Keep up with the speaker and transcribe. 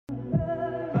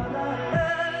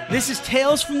This is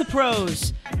Tales from the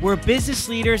Pros, where business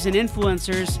leaders and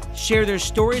influencers share their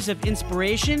stories of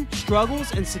inspiration,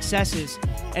 struggles, and successes.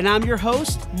 And I'm your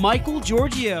host, Michael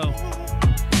Giorgio.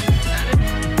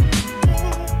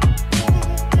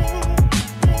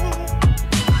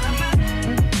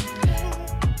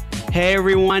 Hey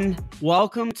everyone,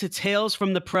 welcome to Tales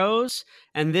from the Pros,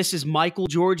 and this is Michael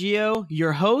Giorgio,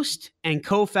 your host and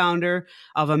co-founder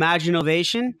of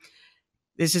Imaginovation.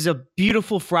 This is a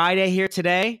beautiful Friday here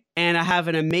today, and I have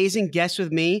an amazing guest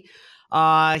with me.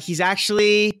 He's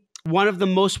actually one of the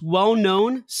most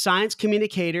well-known science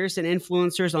communicators and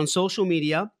influencers on social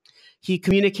media. He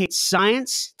communicates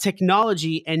science,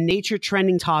 technology, and nature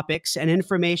trending topics and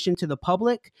information to the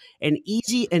public in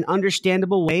easy and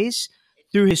understandable ways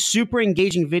through his super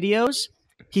engaging videos.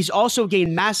 He's also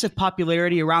gained massive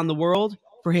popularity around the world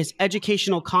for his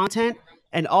educational content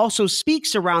and also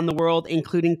speaks around the world,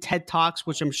 including TED Talks,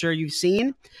 which I'm sure you've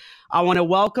seen. I want to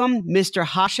welcome Mr.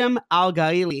 Hashim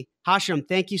Al-Ghaili. Hashim,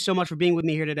 thank you so much for being with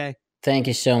me here today. Thank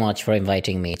you so much for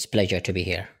inviting me. It's a pleasure to be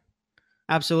here.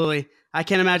 Absolutely. I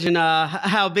can't imagine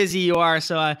how busy you are.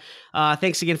 So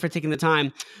thanks again for taking the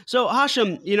time. So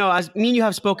Hashim, as me and you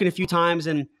have spoken a few times,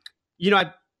 and,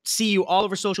 I see you all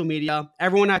over social media.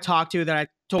 Everyone I talk to that I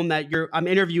told them that I'm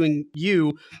interviewing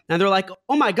you, and they're like,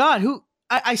 oh my God,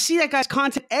 I see that guy's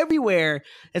content everywhere.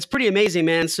 It's pretty amazing,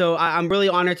 man. So I'm really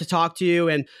honored to talk to you.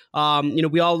 And,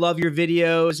 we all love your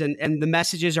videos, and the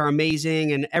messages are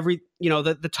amazing. And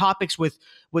the topics with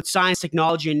science,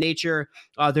 technology, and nature,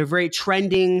 they're very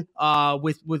trending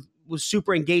with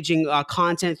super engaging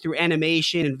content through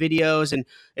animation and videos. And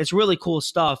it's really cool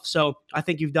stuff. So I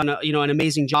think you've done an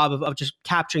amazing job of just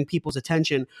capturing people's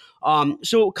attention.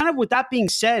 So kind of with that being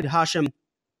said, Hashim,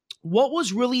 what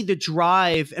was really the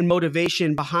drive and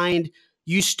motivation behind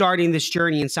you starting this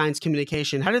journey in science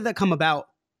communication? How did that come about?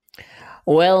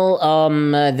 Well,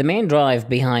 the main drive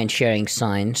behind sharing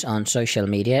science on social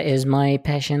media is my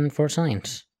passion for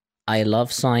science. I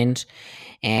love science,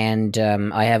 and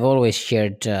I have always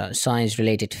shared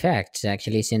science-related facts,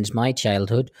 actually, since my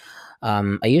childhood.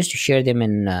 I used to share them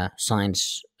in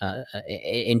science,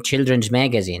 in children's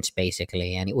magazines,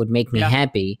 basically, and it would make me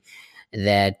happy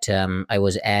that I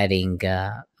was adding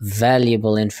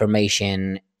valuable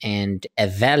information and a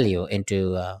value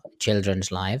into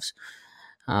children's lives.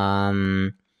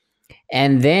 And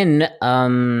then,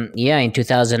 in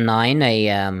 2009,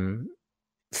 I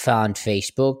found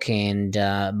Facebook,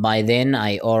 and by then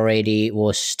I already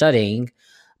was studying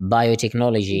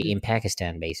biotechnology in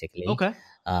Pakistan, basically. Okay.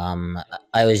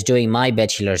 I was doing my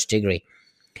bachelor's degree.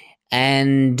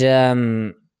 And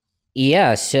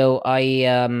so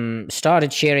I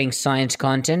started sharing science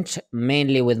content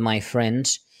mainly with my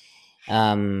friends.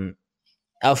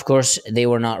 Of course, they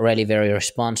were not really very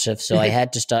responsive, so I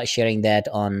had to start sharing that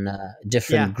on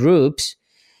different groups,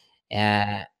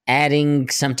 adding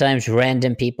sometimes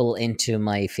random people into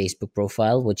my Facebook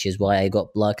profile, which is why I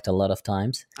got blocked a lot of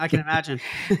times. I can imagine.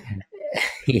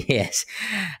 Yes.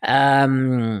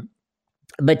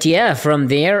 But from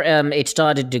there, it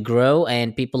started to grow,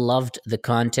 and people loved the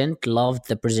content, loved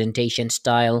the presentation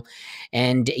style.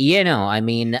 And,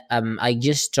 I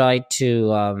just tried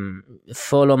to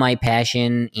follow my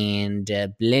passion and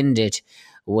blend it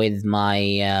with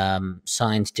my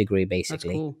science degree, basically.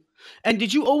 That's cool. And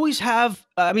did you always have,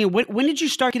 when did you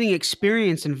start getting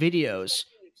experience in videos?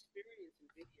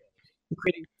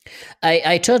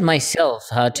 I taught myself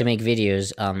how to make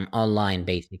videos online,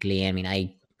 basically.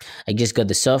 I just got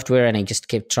the software, and I just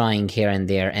kept trying here and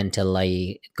there until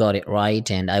I got it right.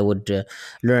 And I would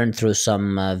learn through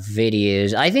some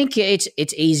videos. I think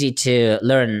it's easy to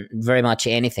learn very much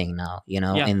anything now,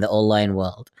 in the online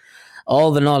world.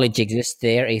 All the knowledge exists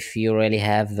there if you really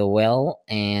have the will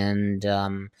and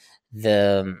a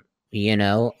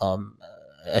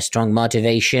strong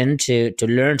motivation to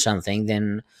learn something,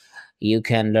 then you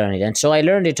can learn it. And so I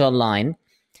learned it online.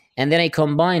 And then I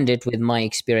combined it with my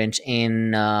experience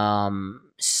in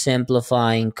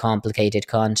simplifying complicated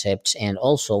concepts, and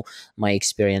also my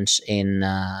experience in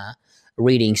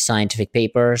reading scientific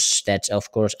papers. That's,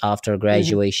 of course, after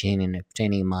graduation and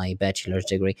obtaining my bachelor's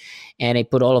degree. And I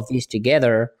put all of these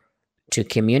together to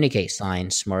communicate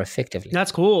science more effectively.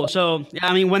 That's cool. So,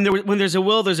 when there's a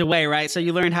will, there's a way, right? So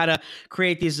you learn how to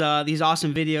create these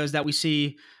awesome videos that we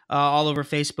see all over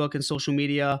Facebook and social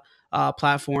media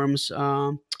platforms.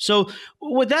 So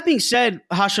with that being said,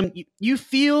 Hashim, you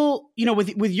feel,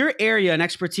 with your area and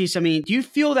expertise, do you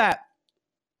feel that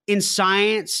in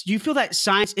science,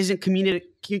 science isn't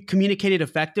communicated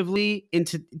effectively in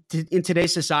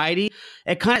today's society?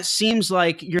 It kind of seems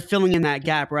like you're filling in that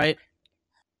gap, right?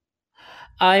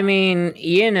 I mean,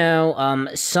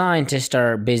 scientists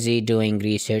are busy doing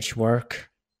research work.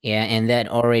 Yeah, and that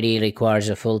already requires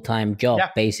a full time job, Yeah.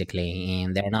 basically,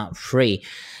 and they're not free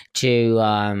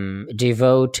to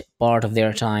devote part of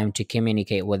their time to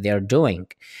communicate what they're doing.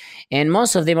 And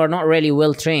most of them are not really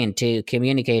well trained to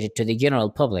communicate it to the general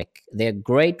public. They're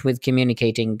great with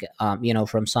communicating,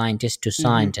 from scientist to Hmm.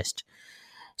 scientist.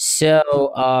 So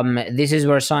this is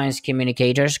where science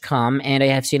communicators come, and I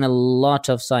have seen a lot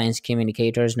of science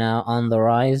communicators now on the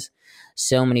rise.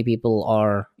 So many people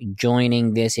are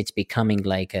joining this; it's becoming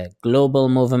like a global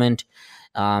movement.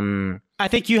 Um, I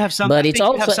think you have some. I but it's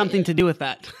think you have also something to do with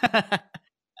that.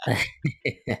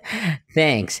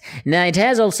 thanks. Now it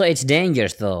has also its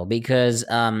dangers, though, because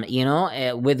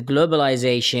with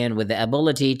globalization, with the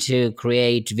ability to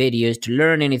create videos, to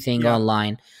learn anything Yeah.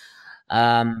 online,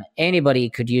 anybody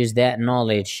could use that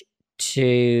knowledge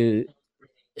to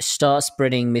start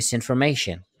spreading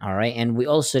misinformation. All right, and we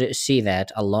also see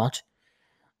that a lot.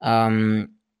 Um,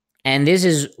 and this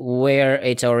is where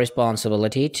it's our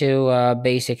responsibility to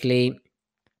basically,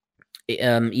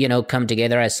 come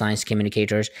together as science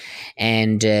communicators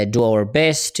and do our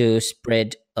best to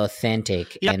spread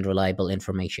authentic Yeah. and reliable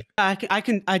information. I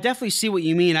definitely see what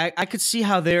you mean. I could see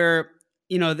how they're,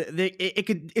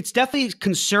 it's definitely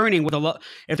concerning with a lot,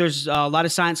 if there's a lot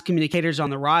of science communicators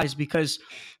on the rise, because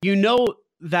you know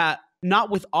that not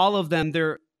with all of them,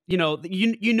 they're, you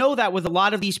know that with a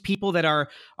lot of these people that are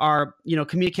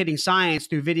communicating science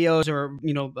through videos or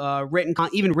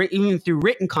even through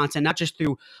written content, not just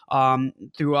through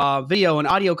video and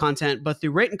audio content, but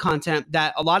through written content,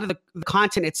 that a lot of the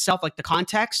content itself, like the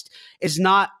context, is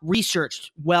not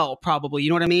researched well. Probably, you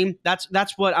know what I mean.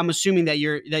 That's what I'm assuming that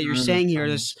you're saying here. Mhm.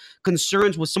 There's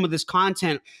concerns with some of this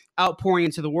content outpouring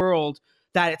into the world,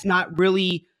 that it's not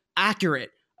really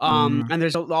accurate. Mhm. And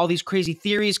there's all these crazy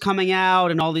theories coming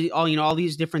out, and all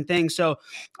these different things. So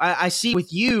I see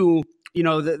with you,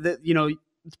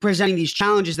 presenting these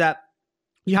challenges, that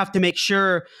you have to make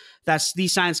sure that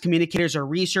these science communicators are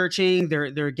researching.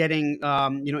 They're getting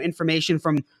information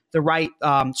from the right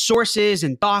sources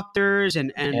and doctors,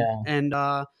 Yeah. and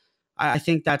I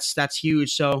think that's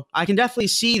huge. So I can definitely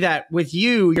see that with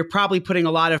you, you're probably putting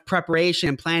a lot of preparation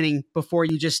and planning before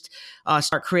you just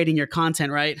start creating your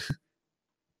content, right?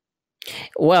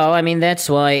 Well, I mean, that's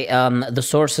why the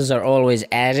sources are always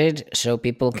added so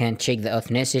people can check the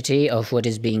authenticity of what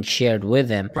is being shared with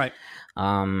them. Right.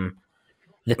 Um,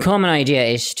 the common idea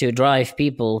is to drive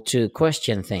people to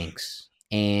question things.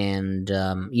 And,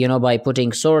 by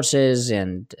putting sources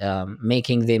and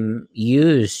making them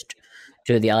used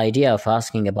to the idea of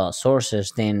asking about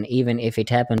sources, then even if it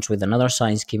happens with another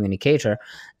science communicator,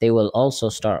 they will also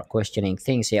start questioning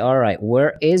things. Say, all right,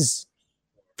 where is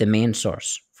the main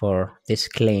source for this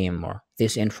claim or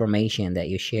this information that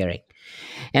you're sharing?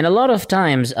 And a lot of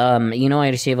times, I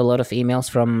receive a lot of emails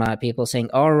from people saying,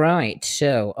 all right,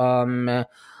 so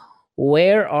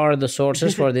where are the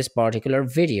sources for this particular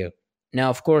video? Now,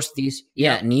 of course, these,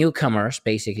 Yep. newcomers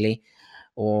basically,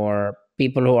 or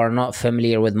people who are not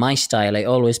familiar with my style, I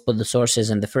always put the sources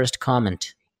in the first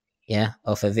comment,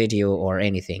 of a video or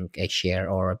anything I share,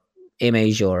 or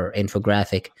image or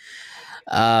infographic.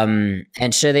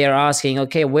 And so they are asking,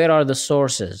 okay, where are the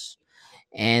sources?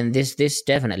 And this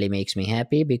definitely makes me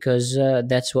happy, because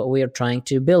that's what we are trying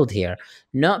to build here.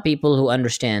 Not people who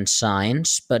understand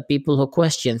science, but people who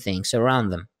question things around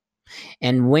them.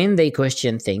 And when they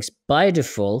question things, by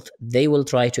default they will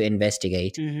try to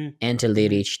investigate Hmm. until they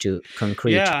Hmm. reach to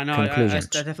concrete Yeah, no, I conclusions.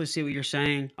 definitely see what you're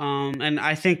saying. And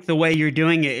I think the way you're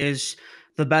doing it is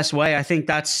the best way. I think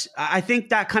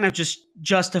that kind of just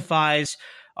justifies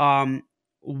um,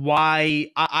 why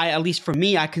at least for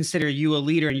me, I consider you a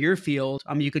leader in your field.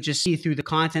 You could just see through the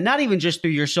content, not even just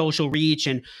through your social reach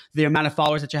and the amount of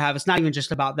followers that you have. It's not even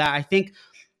just about that. I think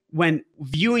when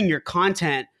viewing your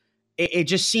content, it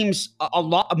just seems a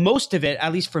lot, most of it,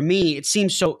 at least for me, it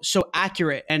seems so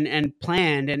accurate and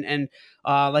planned, and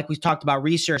like we talked about,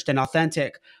 researched and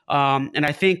authentic. And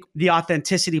I think the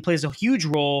authenticity plays a huge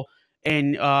role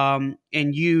in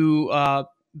you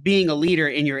being a leader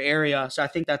in your area. So I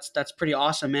think that's pretty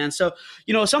awesome, man. So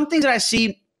some things that I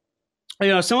see,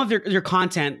 some of your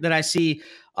content that I see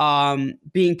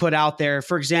being put out there,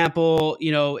 for example,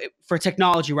 for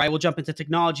technology, right? We'll jump into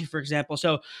technology, for example.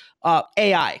 So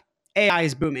AI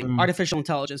is booming, Mm, artificial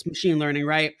intelligence, machine learning,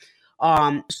 right?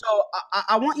 So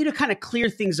I want you to kind of clear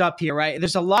things up here, right?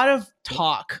 There's a lot of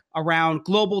talk around,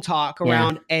 global talk yeah.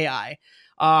 around AI.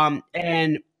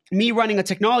 And me running a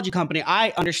technology company,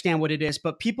 I understand what it is,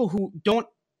 but people who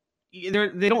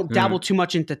they don't dabble Mm, too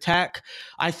much into tech,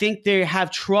 I think they have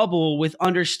trouble with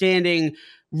understanding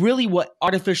really what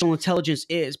artificial intelligence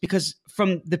is, because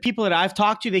from the people that I've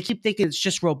talked to, they keep thinking it's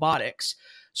just robotics.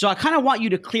 So I kind of want you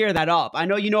to clear that up. I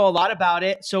know you know a lot about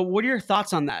it. So what are your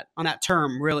thoughts on that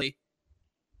term, really?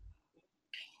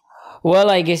 Well,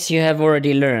 I guess you have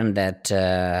already learned that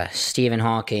Stephen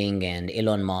Hawking and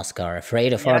Elon Musk are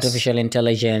afraid of Yes. artificial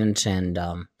intelligence, and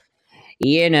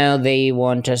they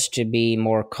want us to be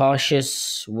more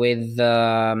cautious with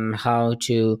how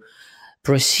to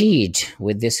proceed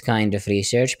with this kind of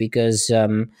research because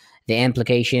the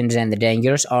implications and the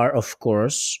dangers are, of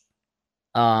course,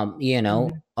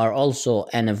 Mhm. are also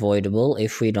unavoidable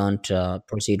if we don't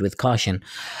proceed with caution.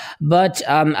 But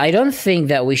I don't think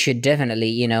that we should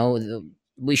definitely,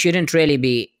 we shouldn't really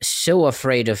be so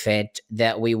afraid of it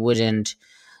that we wouldn't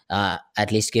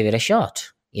at least give it a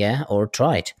shot, yeah, or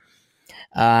try it.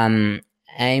 Um,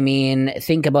 I mean,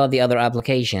 think about the other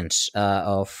applications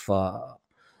of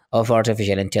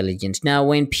artificial intelligence. Now,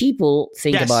 when people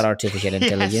think about Yes. artificial Yes.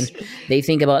 intelligence, they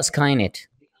think about Skynet.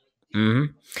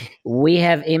 Mhm. We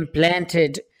have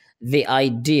implanted the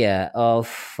idea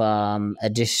of a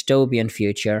dystopian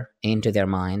future into their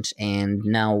minds, and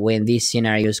now when these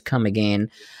scenarios come again,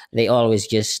 they always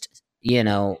just,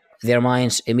 their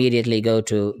minds immediately go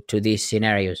to these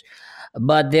scenarios.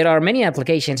 But there are many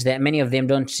applications that many of them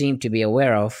don't seem to be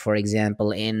aware of. For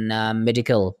example, in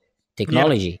medical Yeah.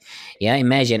 technology, yeah,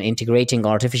 imagine integrating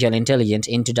artificial intelligence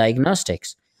into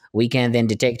diagnostics. We can then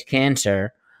detect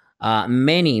cancer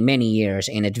many years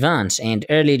in advance, and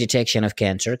early detection of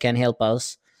cancer can help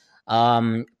us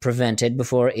prevent it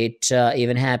before it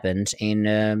even happens in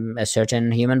a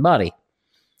certain human body.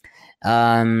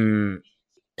 Um,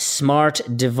 Smart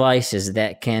devices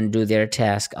that can do their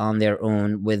task on their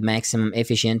own with maximum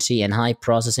efficiency and high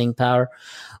processing power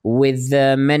with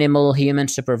minimal human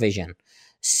supervision.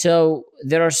 So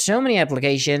there are so many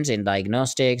applications in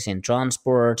diagnostics, in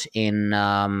transport, in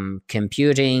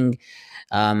computing,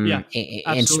 Yeah. in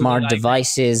Absolutely. smart I agree.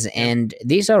 devices, Yeah. and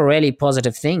these are really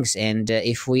positive things. And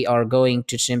if we are going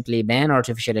to simply ban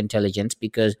artificial intelligence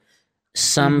because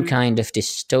some Hmm. kind of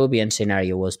dystopian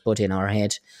scenario was put in our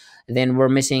head, then we're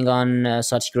missing on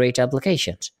such great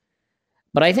applications.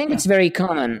 But I think Yeah. it's very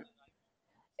common.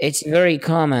 It's very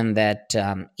common that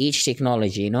each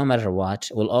technology, no matter what,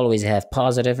 will always have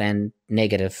positive and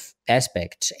negative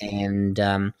aspects, and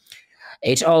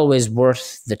it's always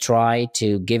worth the try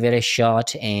to give it a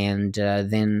shot. And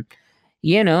then,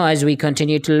 as we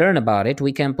continue to learn about it,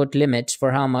 we can put limits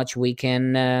for how much we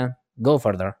can go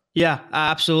further. Yeah.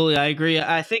 Absolutely. I agree.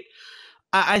 I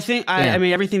Yeah.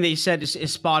 mean, everything that you said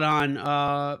is spot on.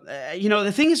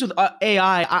 The thing is with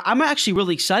AI, am actually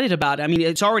really excited about it. I mean,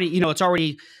 it's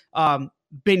already um,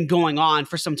 been going on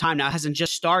for some time now. It hasn't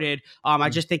just started. I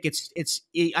Mm. just think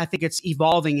I think it's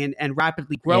evolving and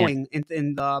rapidly Yeah. growing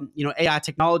in the AI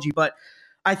technology. But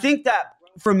I think that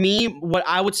for me, what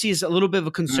I would see is a little bit of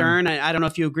a Mm. concern. I don't know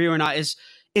if you agree or not.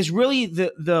 Is really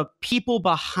the people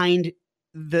behind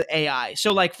the AI.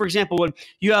 So, like for example, when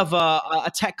you have a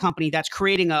tech company that's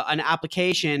creating an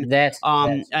application That's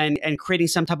and creating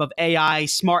some type of AI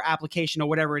smart application or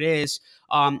whatever it is.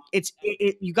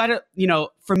 You got to,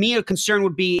 for me, a concern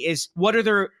would be is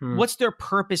mm. what's their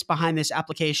purpose behind this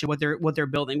application, what they're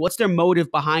building, what's their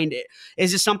motive behind it?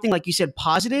 Is it something like you said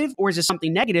positive, or is it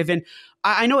something negative? And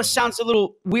I know it sounds a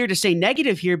little weird to say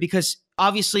negative here because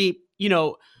obviously,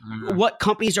 Mm. what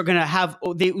companies are going to have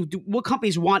what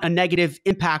companies want a negative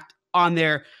impact on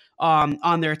their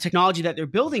technology that they're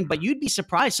building. But you'd be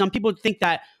surprised, some people think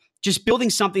that just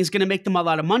building something is going to make them a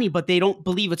lot of money, but they don't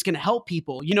believe it's going to help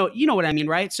people. You know what I mean,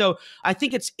 right? So I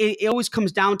think it always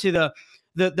comes down to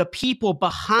the people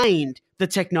behind the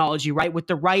technology, right, with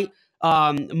the right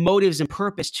motives and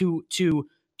purpose to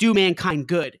do mankind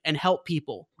good and help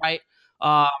people, right?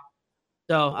 uh,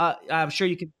 I'm sure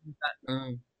you can.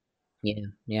 Mm. Yeah,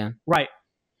 yeah. Right.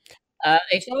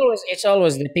 It's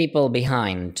always the people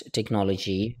behind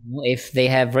technology. If they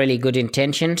have really good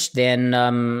intentions, then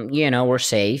we're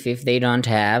safe. If they don't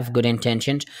have good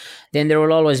intentions, then there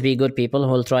will always be good people who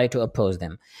will try to oppose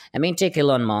them. I mean, take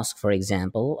Elon Musk for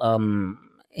example.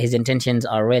 His intentions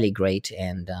are really great,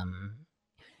 and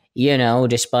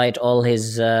despite all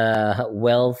his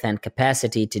wealth and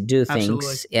capacity to do Absolutely.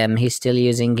 things, he's still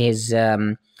using his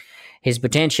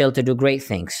potential to do great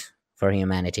things for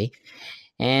humanity.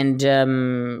 And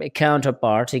a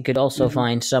counterpart, he could also Hmm.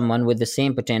 find someone with the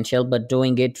same potential, but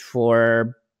doing it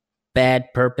for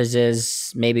bad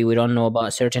purposes. Maybe we don't know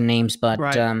about certain names, but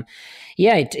Right.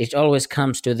 yeah, it always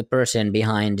comes to the person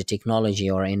behind the technology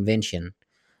or invention.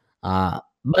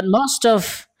 But most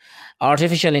of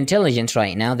artificial intelligence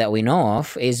right now that we know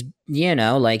of is,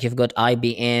 like you've got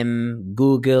IBM,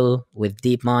 Google with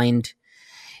DeepMind,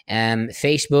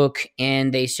 Facebook,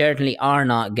 and they certainly are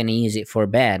not going to use it for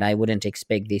bad. I wouldn't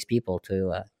expect these people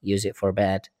to use it for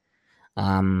bad.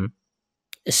 Um,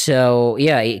 so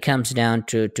yeah, it comes down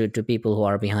to people who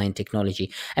are behind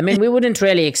technology. I mean, we wouldn't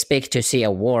really expect to see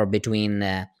a war between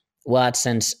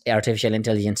Watson's artificial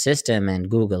intelligence system and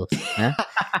Google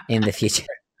in the future.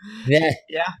 Yeah.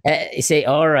 Yeah. Say,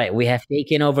 all right, we have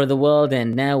taken over the world,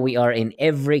 and now we are in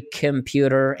every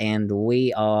computer, and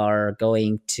we are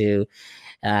going to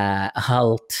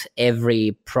halt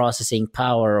every processing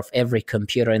power of every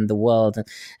computer in the world.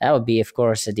 That would be, of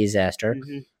course, a disaster.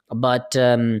 But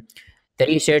the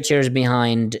researchers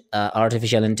behind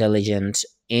artificial intelligence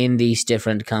in these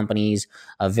different companies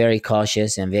are very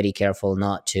cautious and very careful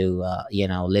not to,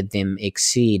 let them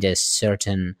exceed a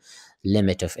certain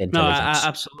limit of No, intelligence.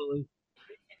 absolutely.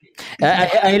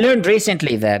 I learned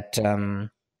recently that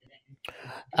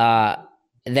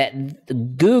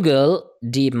that Google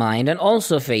DeepMind and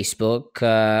also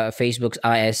Facebook's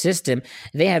AI system,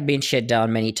 they have been shut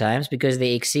down many times because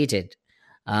they exceeded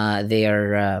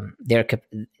their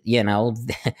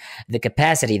the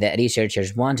capacity that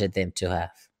researchers wanted them to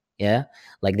have. Yeah,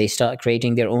 like they start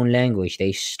creating their own language.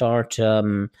 They start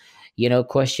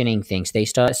questioning things. They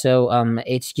start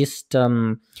it's just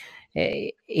I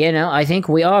think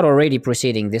we are already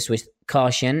proceeding this with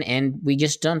caution, and we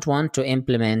just don't want to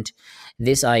implement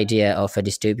this idea of a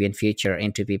dystopian future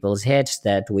into people's heads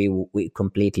that we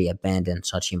completely abandon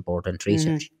such important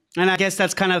research. And I guess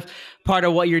that's kind of part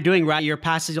of what you're doing, right? You're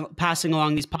passing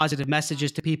along these positive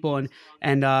messages to people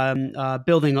and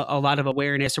building a lot of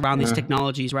awareness around these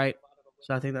technologies, right?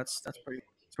 So I think that's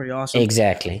pretty awesome.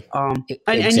 Exactly. And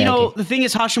the thing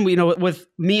is, Hashim, with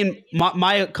me and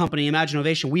my company, Imagine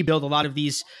Innovation, we build a lot of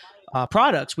these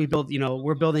products. We build,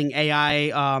 we're building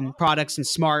AI products and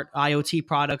smart IoT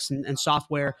products and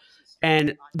software.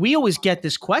 And we always get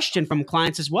this question from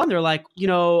clients as well. And they're like,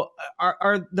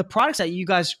 are the products that you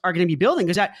guys are going to be building,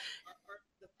 is that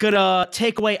going to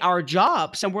take away our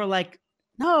jobs? And we're like,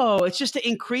 no, it's just to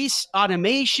increase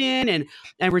automation and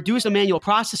reduce the manual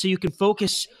process so you can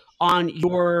focus on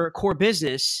your core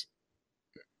business.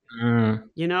 So.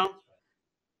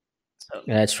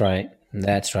 That's right.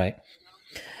 That's right.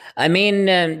 I mean,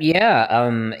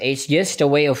 it's just a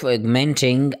way of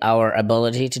augmenting our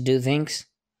ability to do things.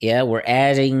 Yeah, we're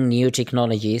adding new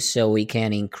technologies so we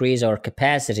can increase our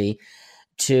capacity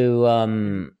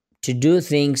to do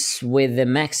things with the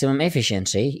maximum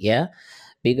efficiency. Yeah,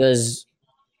 because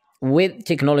with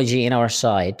technology in our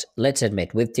side, let's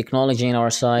admit, with technology in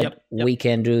our side, Yep. we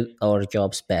can do our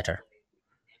jobs better.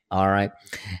 All right,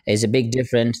 there's a big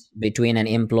difference between an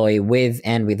employee with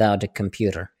and without a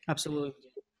computer. Absolutely.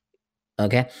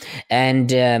 Okay,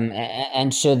 and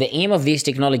so the aim of these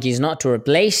technologies is not to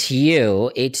replace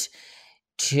you; it's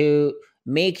to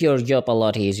make your job a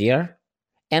lot easier,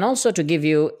 and also to give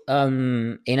you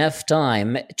enough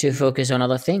time to focus on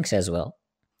other things as well.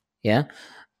 Yeah,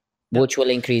 which will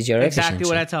increase your Exactly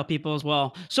efficiency. what I tell people as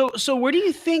well. So where do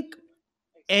you think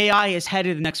AI is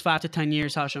headed in the next 5 to 10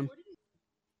 years, Hashim?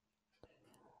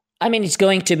 I mean, it's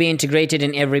going to be integrated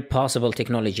in every possible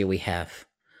technology we have.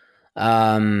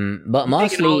 But In all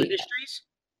mostly, industries?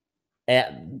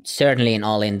 certainly in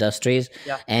all industries,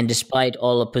 Yeah. and despite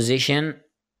all opposition,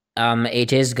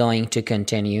 it is going to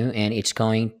continue and it's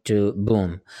going to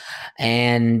boom.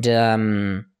 And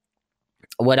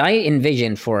what I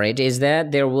envision for it is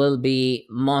that there will be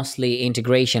mostly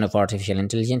integration of artificial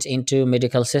intelligence into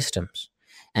medical systems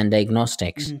and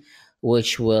diagnostics,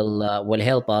 which will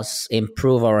help us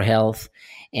improve our health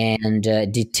and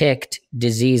detect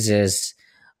diseases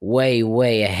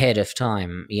way ahead of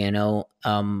time,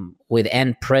 with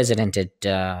unprecedented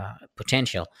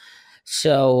potential.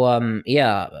 So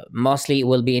mostly it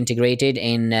will be integrated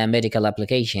in medical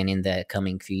application in the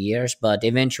coming few years, but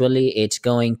eventually it's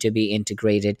going to be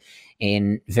integrated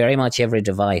in very much every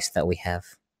device that we have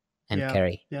and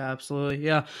carry. Yeah, absolutely.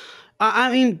 Yeah.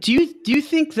 I mean, do you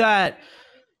think that,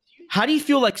 how do you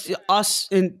feel like us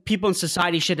and people in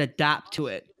society should adapt to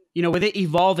it? With it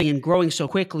evolving and growing so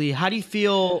quickly, how do you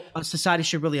feel a society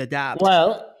should really adapt?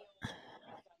 Well,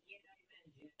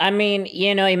 I mean,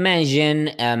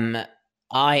 imagine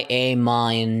IA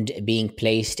mind being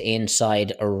placed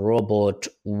inside a robot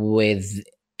with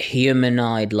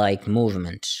humanoid-like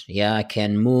movement. Yeah,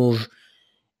 can move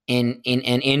in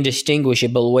an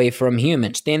indistinguishable way from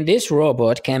humans. Then this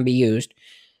robot can be used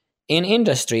in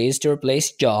industries to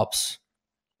replace jobs.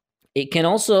 It can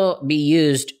also be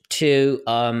used to,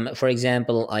 for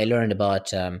example, I learned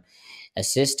about a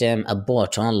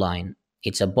bot online.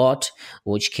 It's a bot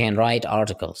which can write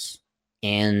articles.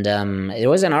 And there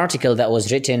was an article that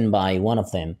was written by one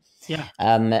of them. Yeah.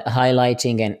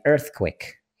 highlighting an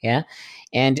earthquake. Yeah.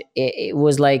 And it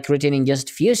was like written in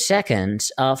just few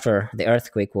seconds after the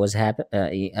earthquake after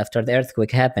the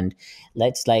earthquake happened.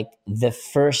 That's like the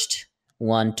first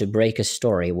one to break a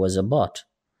story was a bot.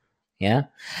 Yeah.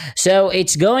 So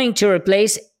it's going to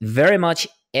replace very much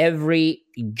every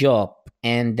job.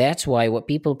 And that's why what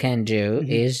people can do Hmm.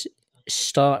 is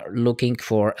start looking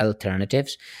for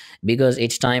alternatives, because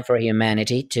it's time for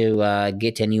humanity to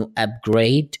get a new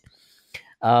upgrade.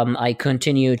 I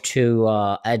continue to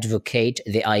advocate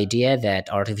the idea that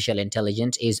artificial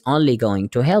intelligence is only going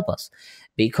to help us,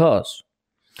 because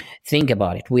think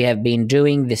about it. We have been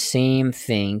doing the same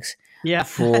things Yeah.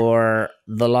 for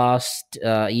the last,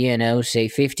 say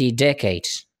 50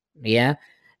 decades. Yeah.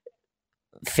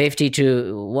 50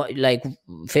 to like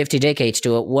 50 decades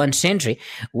to 1 century.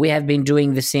 We have been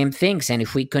doing the same things. And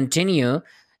if we continue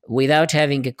without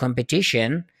having a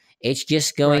competition, it's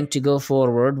just Right. going to go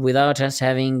forward without us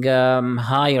having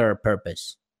higher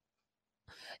purpose.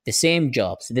 The same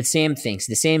jobs, the same things,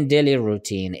 the same daily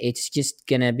routine. It's just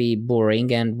gonna be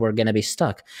boring and we're gonna be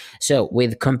stuck. So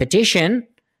with competition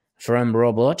from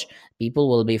robot, people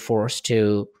will be forced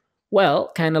to,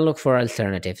 well, kind of look for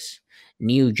alternatives.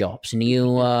 New jobs,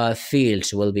 new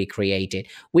fields will be created.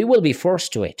 We will be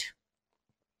forced to it.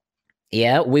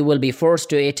 Yeah, we will be forced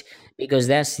to it, because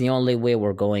that's the only way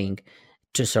we're going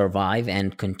to survive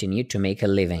and continue to make a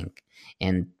living.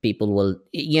 And people will,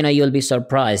 you'll be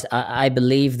surprised. I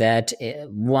believe that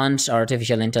once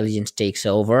artificial intelligence takes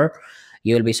over,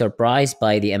 you'll be surprised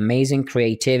by the amazing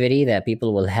creativity that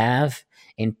people will have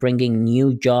in bringing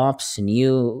new jobs,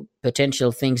 new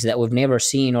potential things that we've never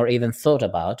seen or even thought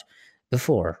about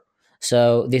before.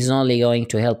 So this is only going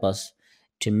to help us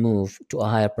to move to a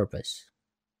higher purpose.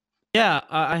 Yeah,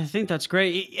 I think that's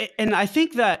great, and I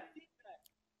think that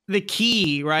the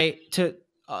key, right, to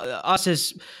us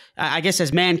as, I guess,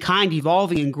 as mankind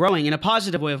evolving and growing in a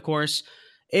positive way, of course,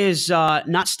 is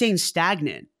not staying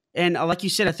stagnant. And like you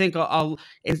said, I think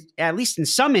at least in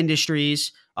some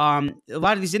industries, a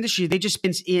lot of these industries, they just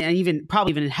been, and even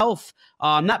probably even in health,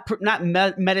 not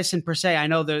medicine per se. I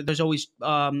know there's always,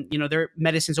 their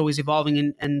medicine's always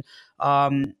evolving and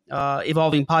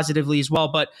evolving positively as well.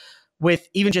 But with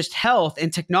even just health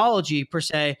and technology per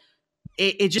se,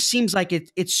 it just seems like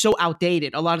it's so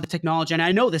outdated. A lot of the technology, and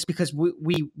I know this because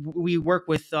we work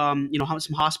with some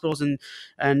hospitals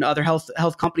and other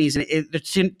health companies, and the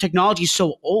technology is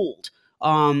so old.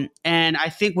 And I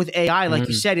think with AI, like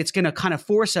you Mm. said, it's going to kind of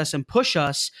force us and push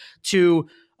us to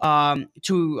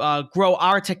grow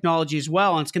our technology as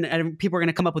well. And people are going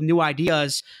to come up with new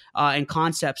ideas and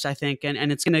concepts. I think,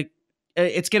 and it's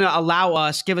gonna allow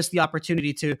us, give us the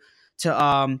opportunity to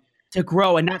um, to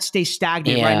grow and not stay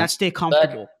stagnant, right? Yeah, Not stay but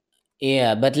comfortable.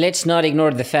 but let's not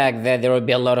ignore the fact that there will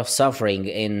be a lot of suffering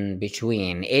in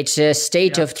between. It's a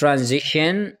state Yeah. of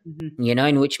transition, Hmm.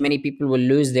 in which many people will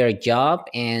lose their job,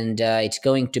 and it's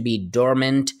going to be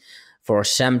dormant for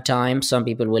some time. Some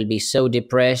people will be so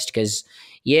depressed because,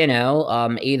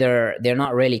 either they're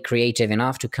not really creative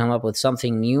enough to come up with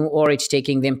something new, or it's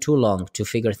taking them too long to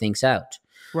figure things out.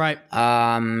 Right.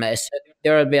 So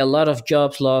there will be a lot of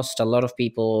jobs lost. A lot of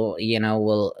people,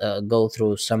 will go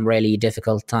through some really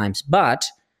difficult times, but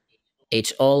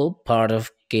it's all part of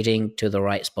getting to the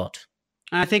right spot.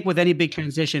 And I think with any big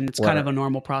transition, it's kind of Where a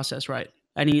normal process, right?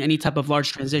 Any type of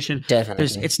large transition,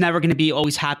 definitely, it's never going to be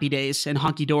always happy days and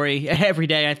hunky dory every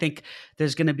day. I think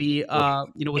there's going to be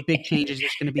with big changes,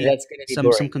 there's going to be that's gonna be some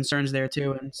boring. concerns there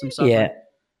too and some Yeah, suffering.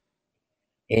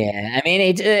 yeah. I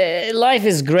mean, life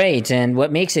is great, and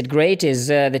what makes it great is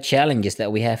the challenges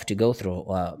that we have to go through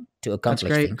to That's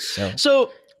accomplish great. things. So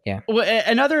So yeah.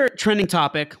 another trending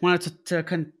topic I wanted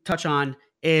to touch on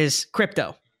is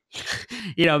crypto.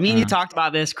 Me and you Mm, talked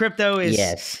about this. Crypto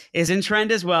yes. is in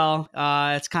trend as well.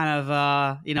 It's kind of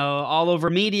all over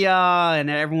media, and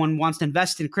everyone wants to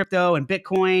invest in crypto and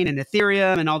Bitcoin and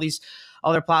Ethereum and all these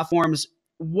other platforms.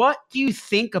 What do you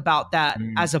think about that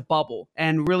Mm. as a bubble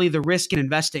and really the risk in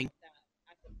investing?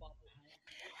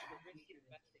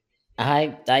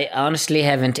 I honestly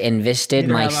haven't invested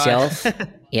Neither have myself. I.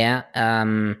 Yeah.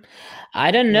 I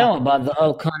don't Yeah. know about the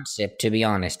whole concept, to be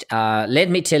honest. Let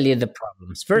me tell you the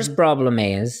problems. First Mhm. problem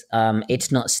is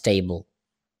it's not stable.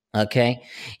 Okay.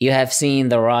 You have seen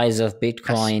the rise of Yes.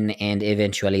 Bitcoin and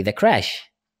eventually the crash.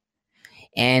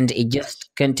 And it Yes.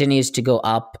 just continues to go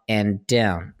up and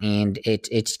down. And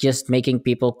it's just making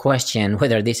people question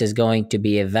whether this is going to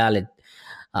be a valid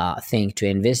thing to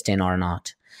invest in or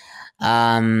not.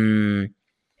 Um,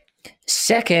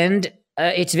 Second,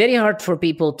 it's very hard for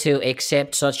people to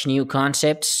accept such new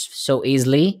concepts so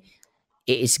easily.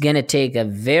 it's going to take a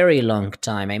very long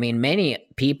time. I mean, many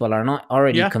people are not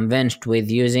already Yeah. convinced with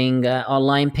using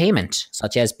online payments,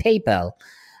 such as PayPal,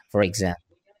 for example.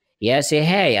 Yeah, say,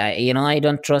 hey, I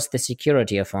don't trust the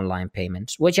security of online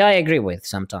payments, which I agree with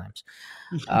sometimes,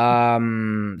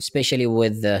 especially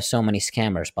with so many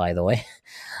scammers, by the way.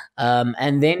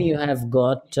 And then you have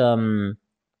got,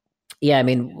 yeah, I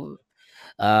mean,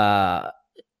 uh,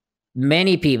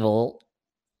 many people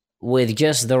with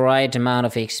just the right amount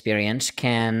of experience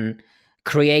can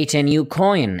create a new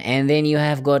coin, and then you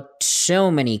have got so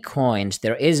many coins.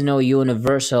 There is no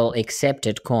universal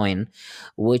accepted coin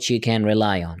which you can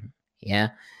rely on. Yeah,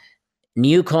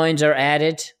 new coins are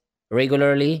added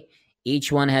regularly.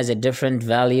 Each one has a different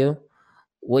value,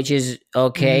 which is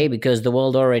okay Hmm. because the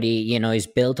world already, is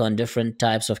built on different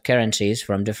types of currencies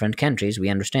from different countries. We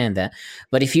understand that.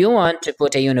 But if you want to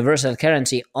put a universal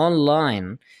currency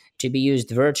online to be used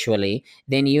virtually,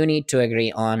 then you need to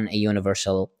agree on a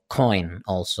universal coin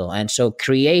also. And so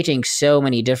creating so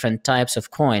many different types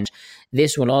of coins,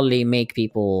 this will only make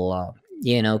people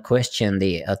question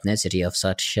the ethnicity of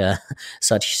such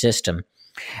such system.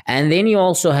 And then you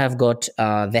also have got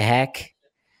the hack.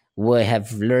 We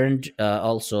have learned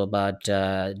also about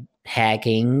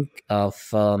hacking of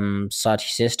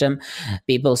such system.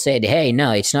 People said, hey,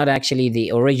 no, it's not actually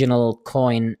the original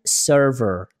coin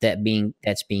server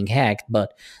that's being hacked,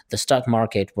 but the stock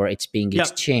market where it's being Yep.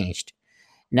 exchanged.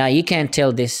 Now you can't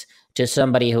tell this to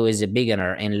somebody who is a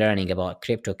beginner in learning about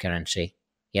cryptocurrency.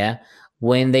 Yeah,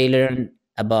 when they learn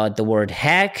about the word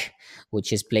hack,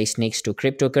 which is placed next to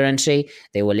cryptocurrency,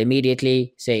 they will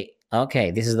immediately say,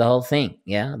 okay, this is the whole thing.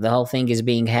 Yeah, the whole thing is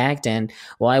being hacked, and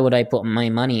why would I put my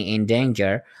money in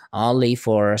danger only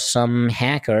for some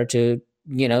hacker to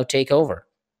take over?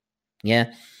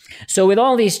 Yeah. So with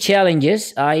all these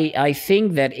challenges, I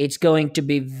think that it's going to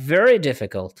be very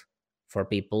difficult for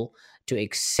people to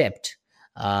accept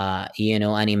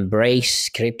and embrace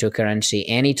cryptocurrency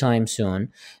anytime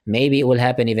soon. Maybe it will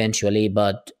happen eventually,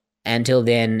 but until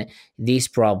then, these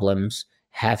problems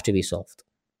have to be solved.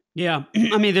 Yeah,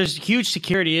 I mean, there's huge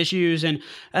security issues, and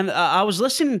I was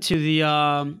listening to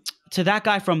that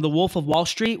guy from The Wolf of Wall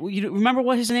Street. You remember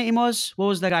what his name was? What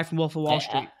was that guy from Wolf of Wall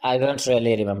Street? I don't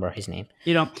really remember his name.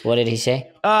 You know, What did he say?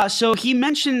 so he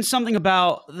mentioned something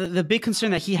about the big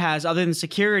concern that he has, other than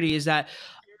security, is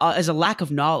a lack of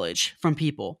knowledge from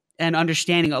people and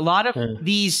understanding. A lot of Hmm.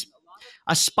 these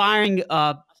aspiring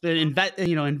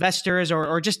investors,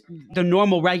 or just the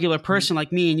normal regular person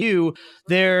like me and you,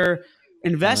 they're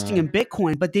investing Uh, in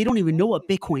Bitcoin, but they don't even know what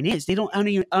Bitcoin is. They don't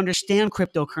even understand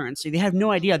cryptocurrency. They have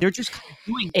no idea. They're just kind of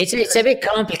doing it's a bit the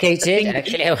complicated, thing.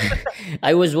 actually.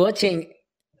 I was watching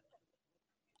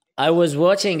I was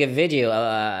watching a video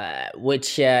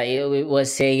which it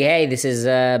was saying, "Hey, this is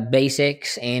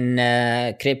basics in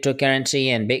cryptocurrency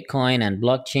and Bitcoin and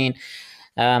blockchain,"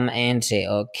 and say,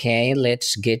 "Okay,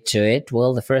 let's get to it."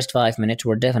 Well, the first 5 minutes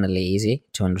were definitely easy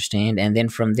to understand, and then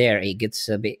from there it gets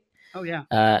a bit Oh yeah,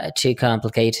 too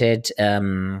complicated.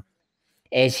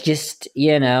 It's just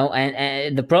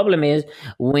and the problem is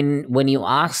when you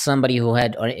ask somebody who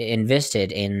had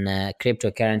invested in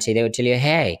cryptocurrency, they would tell you,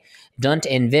 "Hey, don't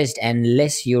invest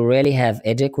unless you really have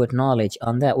adequate knowledge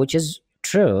on that," which is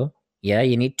true. Yeah,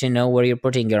 you need to know where you're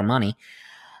putting your money,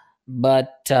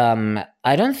 but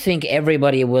I don't think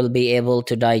everybody will be able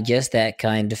to digest that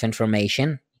kind of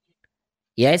information.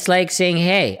 Yeah, it's like saying,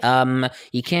 "Hey,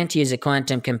 you can't use a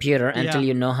quantum computer until yeah,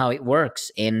 you know how it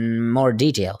works in more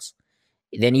details."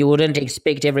 Then you wouldn't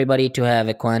expect everybody to have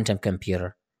a quantum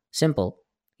computer. Simple.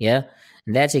 Yeah.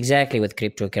 And that's exactly with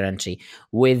cryptocurrency.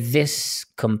 With this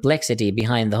complexity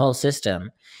behind the whole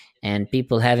system and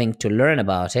people having to learn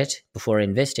about it before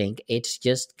investing, it's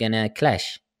just gonna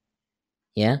clash.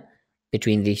 Yeah.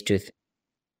 Between these two.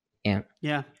 Yeah.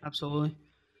 yeah, absolutely.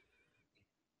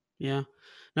 Yeah.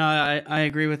 No, I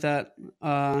agree with that.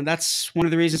 That's one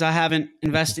of the reasons I haven't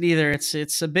invested either.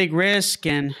 It's a big risk,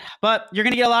 but you're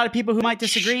gonna get a lot of people who might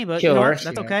disagree. But you know Sure, what?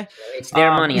 That's sure, okay. sure. It's their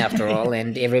Um, money after all,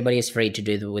 and everybody is free to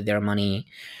do with their money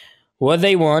what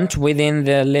they want within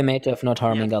the limit of not yeah,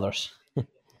 harming others.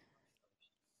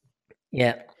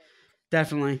 Yeah.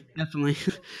 definitely, definitely.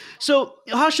 So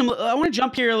Hashim, I want to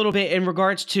jump here a little bit in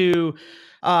regards to,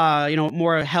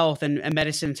 more health and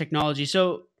medicine and technology.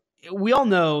 So we all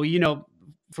know,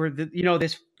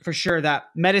 this for sure, that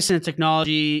medicine and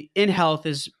technology in health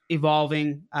is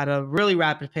evolving at a really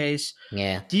rapid pace.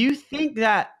 Yeah. Do you think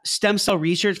that stem cell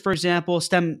research, for example,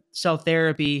 stem cell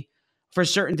therapy for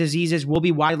certain diseases will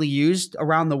be widely used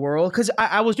around the world? Because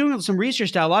I was doing some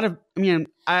research that a lot of, I mean,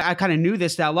 I kind of knew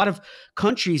this, that a lot of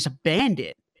countries banned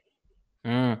it.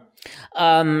 Mm.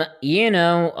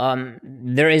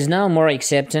 There is now more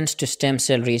acceptance to stem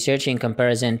cell research in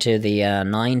comparison to the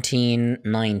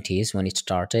 1990s when it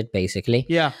started, basically.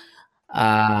 Yeah.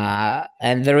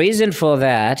 And the reason for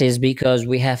that is because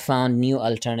we have found new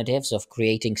alternatives of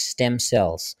creating stem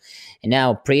cells.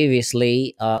 Now,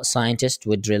 previously, scientists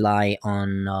would rely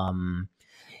on,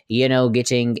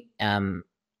 getting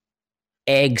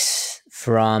eggs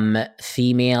from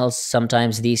females.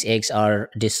 Sometimes these eggs are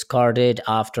discarded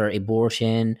after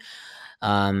abortion.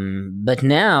 But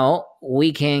now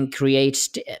we can create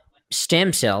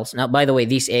stem cells. Now, by the way,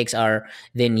 these eggs are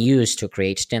then used to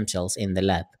create stem cells in the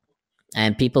lab.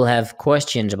 And people have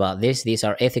questions about this. These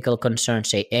are ethical concerns.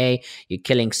 Say, hey, you're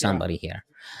killing Yeah. somebody here.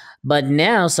 But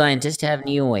now scientists have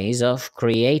new ways of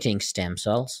creating stem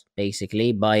cells,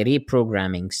 basically by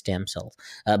reprogramming stem cells,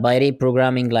 by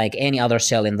reprogramming like any other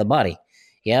cell in the body.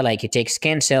 Yeah, like you take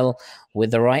skin cell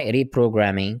with the right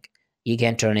reprogramming, you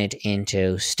can turn it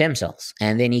into stem cells,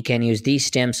 and then you can use these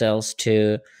stem cells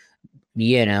to,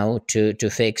 to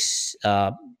fix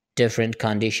different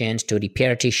conditions, to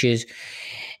repair tissues,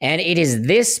 and it is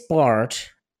this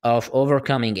part of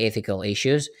overcoming ethical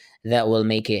issues that will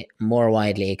make it more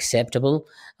widely acceptable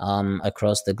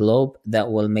across the globe,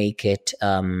 that will make it,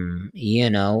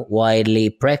 widely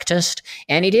practiced.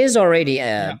 And it is already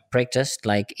Yeah. practiced,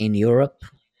 like in Europe,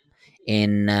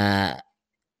 in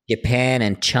Japan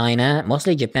and China,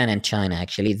 mostly Japan and China,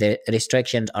 actually. The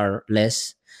restrictions are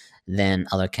less than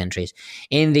other countries.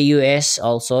 In the US,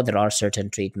 also, there are certain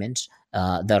treatments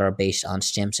that are based on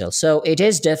stem cells. So it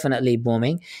is definitely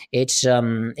booming. It's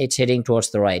heading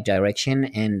towards the right direction,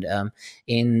 and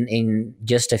in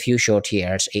just a few short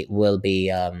years, it will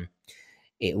be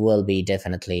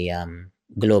definitely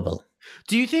global.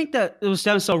 Do you think that it was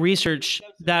stem cell research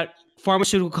that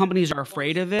pharmaceutical companies are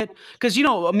afraid of it? Because me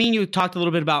and you talked a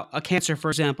little bit about a cancer, for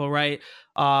example, right?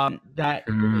 That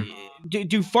Mm,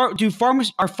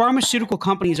 are pharmaceutical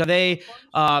companies, are they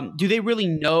do they really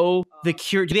know the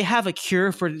cure? Do they have a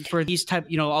cure for these type,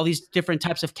 all these different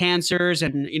types of cancers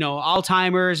and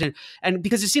Alzheimer's, and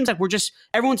because it seems like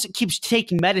everyone keeps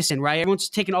taking medicine, right? Everyone's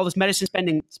taking all this medicine,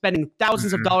 spending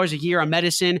thousands of mhm, dollars a year on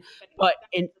medicine, but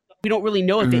we don't really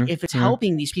know if mhm, it's mhm,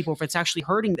 helping these people, if it's actually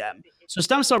hurting them. So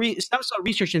stem cell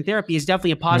research and therapy is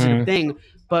definitely a positive mhm, thing,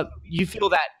 but you feel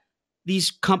that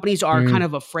these companies are kind mhm.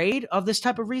 of afraid of this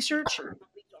type of research?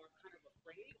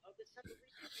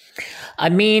 I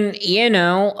mean,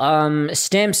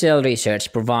 stem cell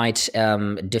research provides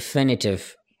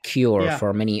definitive cure Yeah.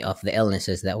 for many of the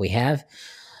illnesses that we have.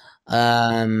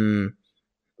 Um,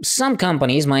 some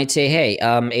companies might say, "Hey,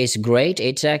 it's great.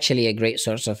 It's actually a great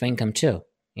source of income too."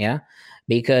 Yeah,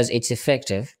 because it's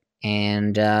effective,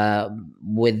 and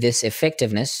with this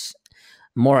effectiveness,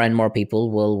 more and more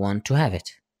people will want to have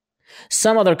it.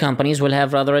 Some other companies will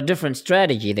have rather a different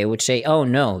strategy. They would say, oh,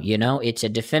 no, it's a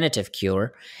definitive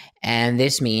cure. And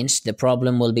this means the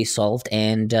problem will be solved,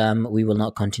 and we will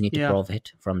not continue to Yeah.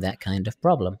 profit from that kind of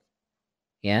problem.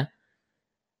 Yeah.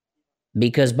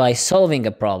 Because by solving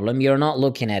a problem, you're not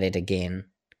looking at it again.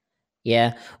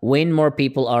 Yeah. When more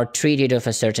people are treated of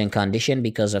a certain condition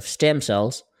because of stem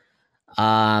cells,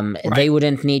 Right. they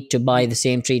wouldn't need to buy the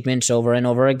same treatments over and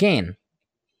over again.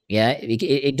 Yeah,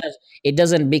 it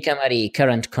doesn't become a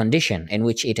recurrent condition in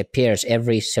which it appears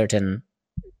every certain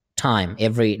time,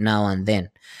 every now and then.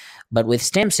 But with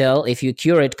stem cell, if you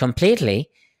cure it completely,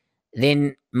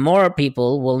 then more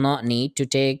people will not need to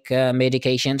take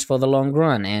medications for the long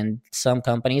run, and some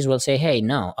companies will say, hey,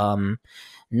 no,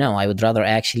 no, I would rather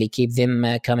actually keep them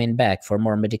coming back for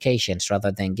more medications rather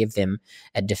than give them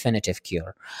a definitive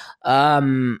cure.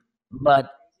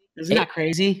 But Isn't it, that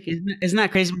crazy? Isn't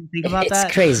that crazy when you think about it's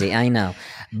that? crazy, I know.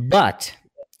 But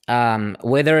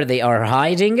whether they are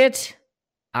hiding it,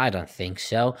 I don't think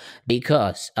so.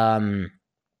 Because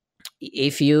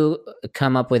if you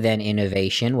come up with an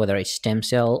innovation, whether it's stem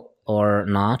cell or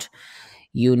not,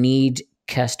 you need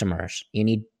customers. You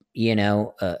need,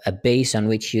 a base on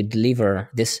which you deliver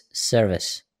this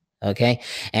service. Okay.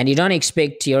 And you don't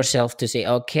expect yourself to say,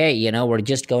 okay, we're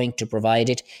just going to provide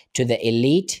it to the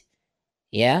elite.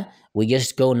 Yeah. We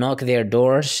just go knock their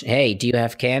doors. Hey, do you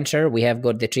have cancer? We have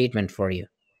got the treatment for you.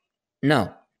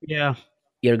 No, Yeah.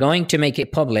 you're going to make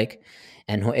it public,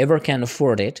 and whoever can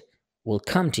afford it will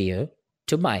come to you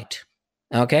to buy it.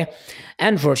 Okay.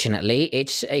 Unfortunately,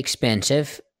 it's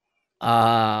expensive.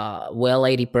 Well,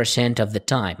 80% of the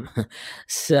time.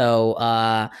 So,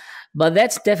 but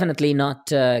that's definitely not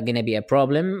going to be a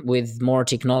problem with more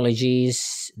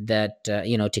technologies that,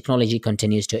 technology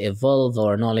continues to evolve,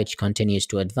 or knowledge continues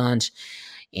to advance,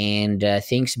 and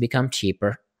things become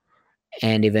cheaper,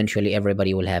 and eventually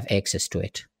everybody will have access to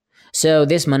it. So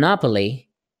this monopoly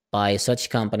by such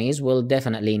companies will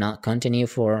definitely not continue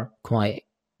for quite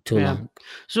too Yeah. long.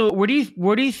 So where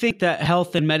do you think that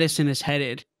health and medicine is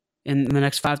headed in the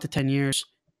next 5 to 10 years?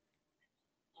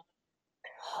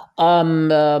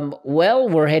 Well,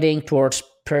 we're heading towards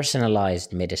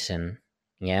personalized medicine.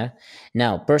 Yeah.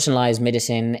 Now, personalized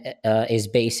medicine is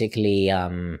basically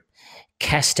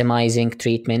customizing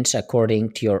treatments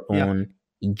according to your Yeah. own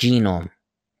genome.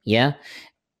 Yeah.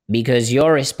 Because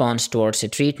your response towards a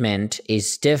treatment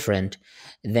is different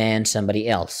than somebody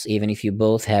else, even if you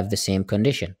both have the same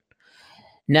condition.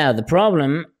 Now, the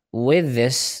problem with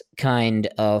this kind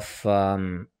of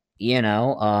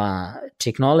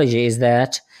technology is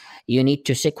that you need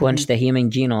to sequence Mhm. the human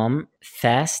genome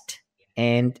fast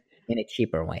and in a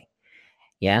cheaper way.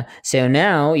 Yeah. So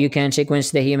now you can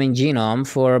sequence the human genome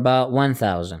for about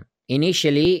 1,000.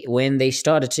 Initially, when they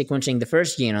started sequencing the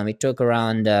first genome, it took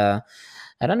around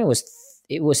I don't know,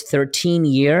 it was 13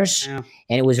 years, Yeah.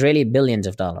 and it was really billions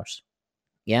of dollars.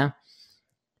 Yeah.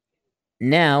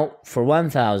 Now, for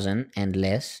 1,000 and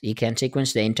less, you can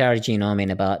sequence the entire genome in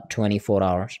about 24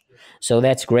 hours. So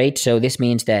that's great. So this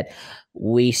means that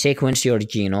we sequence your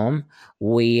genome,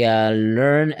 we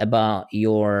learn about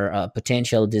your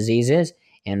potential diseases,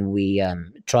 and we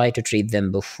try to treat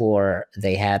them before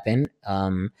they happen.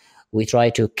 We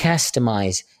try to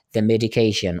customize the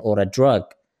medication or a drug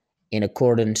in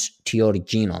accordance to your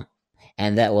genome,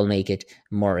 and that will make it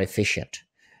more efficient.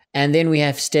 And then we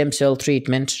have stem cell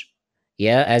treatment.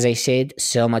 Yeah, as I said,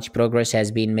 so much progress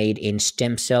has been made in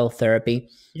stem cell therapy.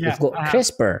 Yeah. We've got I have.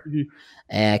 CRISPR,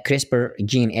 Mhm. CRISPR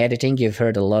gene editing. You've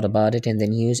heard a lot about it in the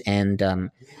news, and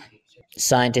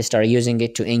scientists are using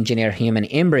it to engineer human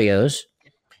embryos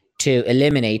to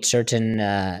eliminate certain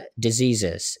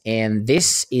diseases. And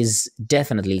this is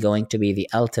definitely going to be the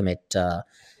ultimate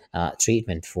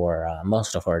treatment for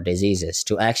most of our diseases,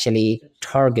 to actually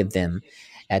target them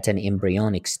at an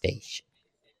embryonic stage.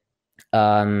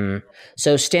 Um,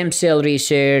 so, stem cell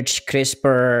research,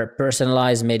 CRISPR,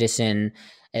 personalized medicine,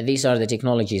 these are the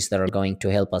technologies that are going to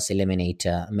help us eliminate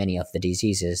many of the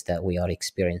diseases that we are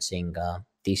experiencing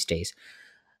these days.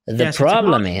 The Yeah, so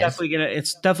problem technology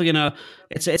is,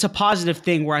 it's a positive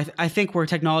thing where I think where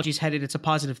technology is headed, it's a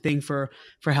positive thing for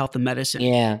health and medicine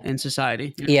yeah, in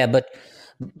society. yeah,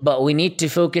 but we need to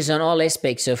focus on all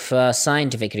aspects of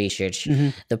scientific research. Hmm.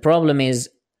 The problem is,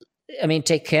 I mean,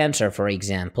 take cancer for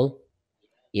example.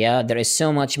 Yeah, there is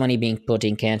so much money being put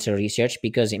in cancer research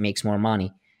because it makes more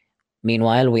money.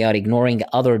 Meanwhile, we are ignoring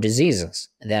other diseases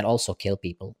that also kill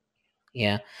people.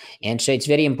 Yeah, and so it's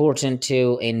very important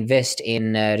to invest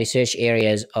in research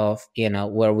areas of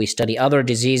where we study other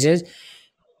diseases,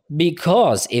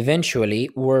 because eventually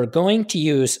we're going to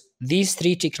use these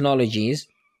three technologies: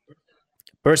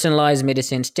 personalized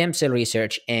medicine, stem cell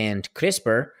research, and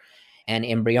CRISPR and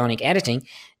embryonic editing,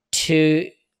 to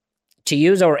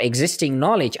use our existing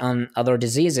knowledge on other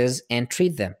diseases and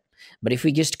treat them. But if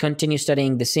we just continue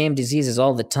studying the same diseases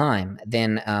all the time,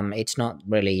 then it's not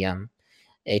really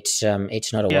it's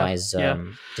not a Yeah, wise yeah.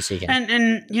 decision.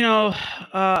 And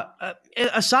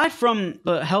aside from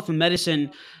the health and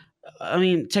medicine, I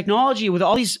mean, technology, with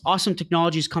all these awesome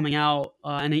technologies coming out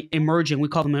and emerging, we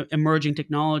call them emerging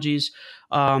technologies,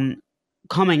 um,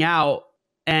 coming out,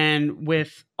 and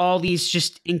with all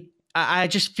these I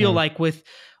just feel Mm. like with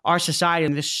our society,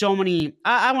 and there's so many,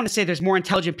 I want to say there's more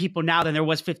intelligent people now than there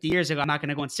was 50 years ago. I'm not going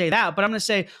to go and say that, but I'm going to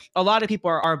say a lot of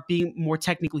people are being more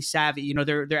technically savvy. You know,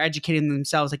 they're educating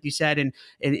themselves, like you said,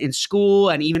 in school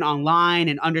and even online,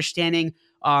 and understanding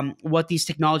what these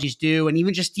technologies do, and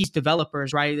even just these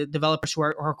developers, right? The developers who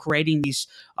are creating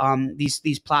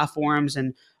these platforms,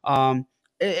 um,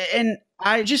 and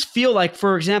I just feel like,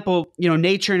 for example,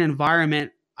 nature and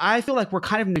environment. I feel like we're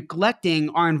kind of neglecting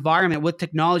our environment with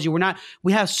technology.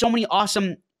 We have so many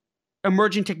awesome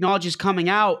emerging technologies coming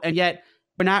out, and yet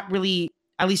we're not really.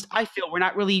 At least I feel we're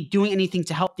not really doing anything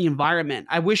to help the environment.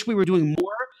 I wish we were doing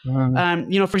more.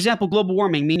 Mm. For example, global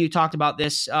warming. Me and you talked about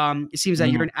this. It seems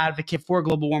that you're Mm. an advocate for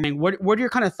global warming. What are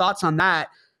your kind of thoughts on that?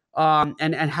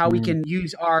 And how we Mm. can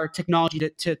use our technology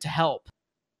to help?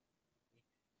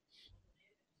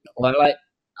 Well,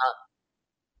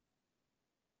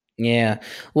 yeah.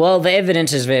 Well, the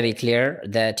evidence is very clear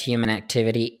that human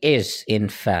activity is, in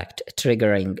fact,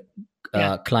 triggering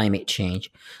Yeah. climate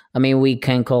change. I mean, we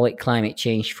can call it climate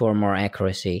change for more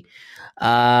accuracy.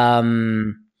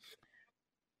 Um,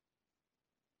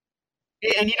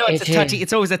 And it is.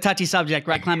 it's always a touchy subject,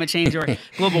 right? Climate change or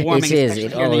global It warming, is. It especially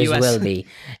here in the always U.S. will be.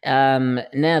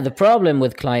 Now, the problem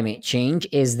with climate change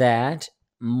is that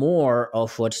more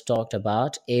of what's talked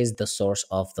about is the source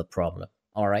of the problem.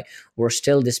 All right, we're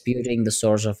still disputing the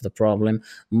source of the problem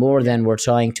more than we're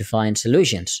trying to find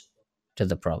solutions to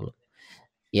the problem.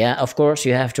 Yeah, of course,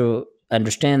 you have to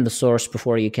understand the source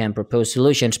before you can propose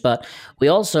solutions, but we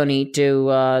also need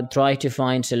to try to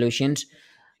find solutions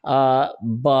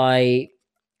by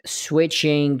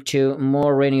switching to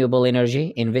more renewable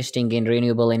energy, investing in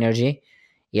renewable energy.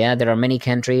 Yeah, there are many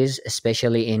countries,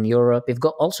 especially in Europe. We've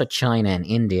got also China and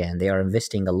India, and they are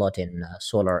investing a lot in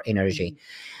solar energy.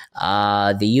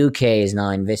 Mhm. The UK is now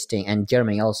investing, and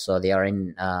Germany also. They are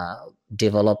in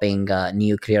developing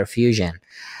nuclear fusion.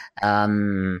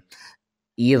 Um,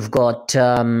 You've got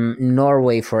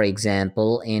Norway, for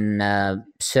example, in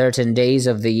certain days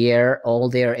of the year, all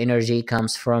their energy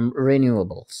comes from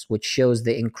renewables, which shows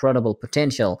the incredible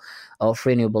potential of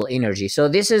renewable energy. So,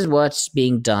 this is what's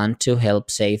being done to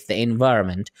help save the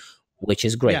environment, which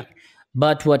is Yeah. great.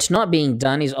 But what's not being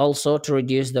done is also to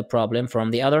reduce the problem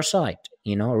from the other side,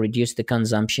 reduce the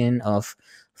consumption of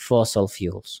fossil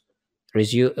fuels,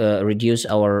 reduce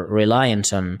our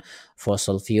reliance on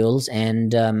fossil fuels,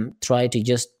 and try to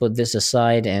just put this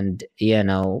aside and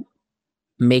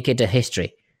make it a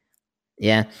history.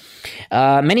 Yeah,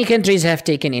 many countries have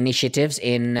taken initiatives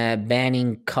in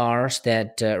banning cars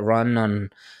that run on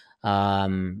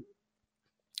um,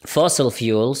 fossil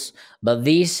fuels, but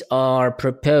these are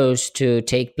proposed to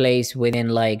take place within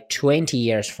like 20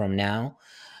 years from now.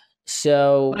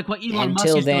 So Like what Elon Musk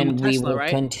until is doing with then, we Tesla, will right?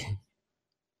 continue.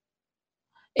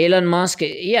 Elon Musk,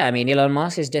 yeah, I mean, Elon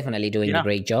Musk is definitely doing a Yeah.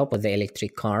 great job with the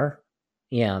electric car.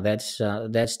 Yeah,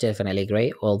 that's definitely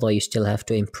great. Although you still have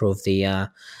to improve the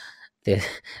the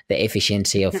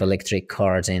efficiency of electric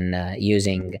cars in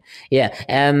using. Yeah,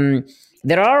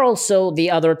 there are also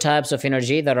the other types of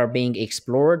energy that are being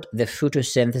explored. The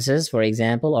photosynthesis, for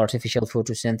example, artificial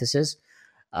photosynthesis.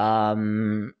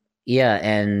 Um, yeah,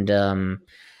 and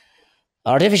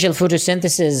artificial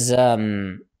photosynthesis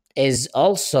is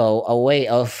also a way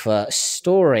of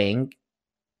storing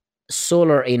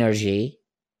solar energy,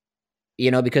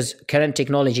 because current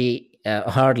technology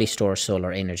hardly stores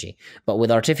solar energy. But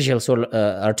with artificial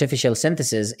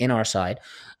synthesis in our side,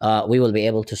 we will be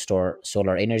able to store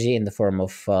solar energy in the form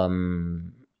of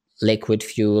liquid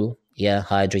fuel, yeah,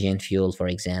 hydrogen fuel, for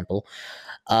example.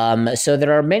 So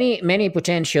there are many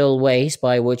potential ways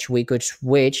by which we could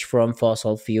switch from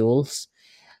fossil fuels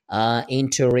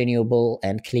into renewable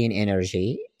and clean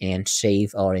energy and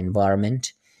save our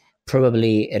environment,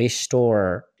 probably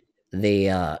restore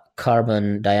the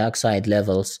carbon dioxide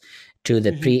levels to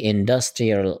the Hmm.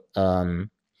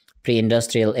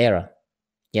 pre-industrial era.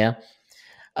 Yeah.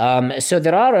 So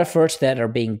there are efforts that are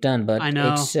being done, I but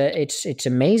know. it's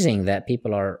amazing that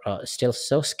people are still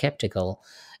so skeptical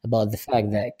about the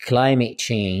fact that climate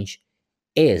change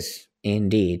is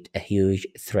indeed a huge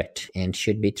threat and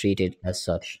should be treated as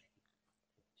such.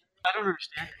 I don't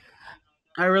understand.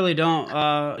 I really don't.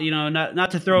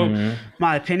 Not to throw Mhm.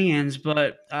 my opinions,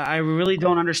 but I really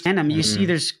don't understand them. You see,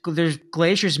 Mhm. there's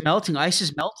glaciers melting, ice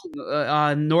is melting,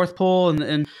 North Pole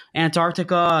and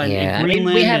Antarctica and Yeah, I mean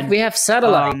we Greenland, have we have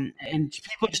and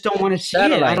people just don't want to see it. I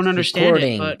don't satellites understand it,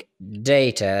 recording but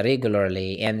data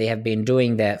regularly, and they have been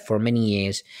doing that for many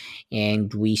years.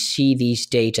 And we see these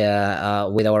data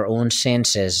with our own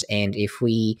senses, and if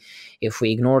we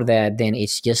ignore that, then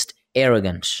it's just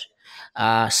arrogance.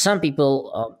 Some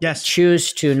people yes,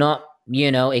 choose to not,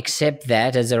 accept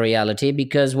that as a reality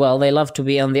because, well, they love to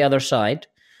be on the other side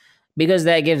because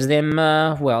that gives them,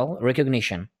 well,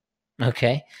 recognition.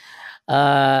 Okay.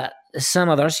 Uh, some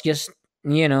others just,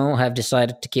 have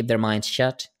decided to keep their minds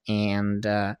shut, and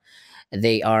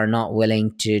they are not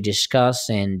willing to discuss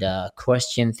and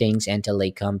question things until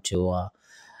they come to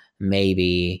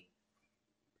maybe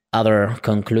other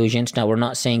conclusions. Now, we're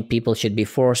not saying people should be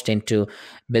forced into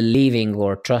believing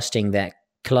or trusting that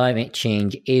climate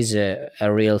change is a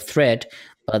real threat,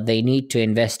 but they need to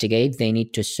investigate, they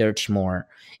need to search more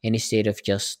instead of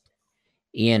just,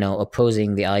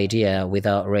 opposing the idea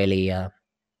without really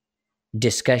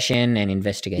discussion and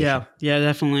investigation. yeah, yeah,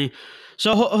 definitely.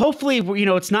 So hopefully,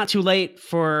 it's not too late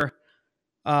for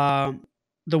um,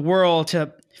 the world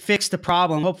to fix the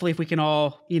problem. Hopefully, if we can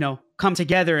all, come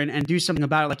together and do something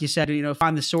about it, like you said,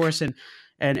 find the source and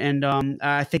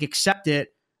I think accept it,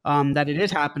 that it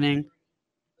is happening.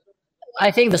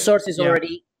 I think Yeah.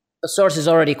 the source is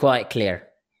already quite clear.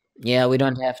 Yeah, we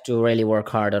don't have to really work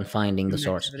hard on finding the Human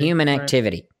source. activity. Human Right.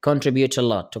 activity contributes a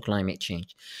lot to climate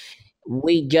change.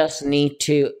 We just need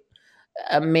to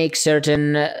make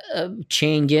certain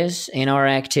changes in our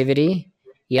activity,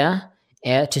 yeah,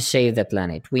 to save the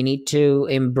planet. We need to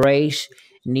embrace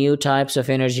new types of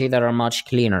energy that are much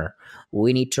cleaner.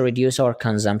 We need to reduce our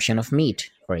consumption of meat,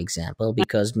 for example,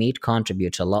 because meat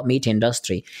contributes a lot. Meat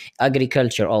industry,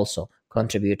 agriculture also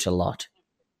contributes a lot.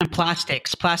 And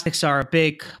plastics are a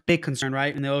big concern,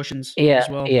 right, in the oceans as Yeah,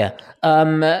 well. yeah.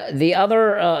 The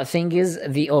other thing is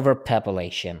the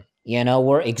overpopulation.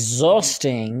 We're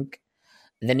exhausting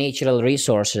the natural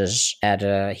resources at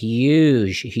a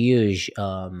huge,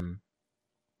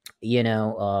 you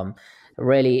know, um,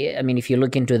 really. I mean, if you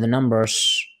look into the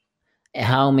numbers,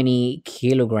 how many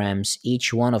kilograms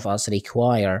each one of us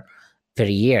require per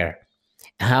year?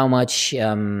 How much?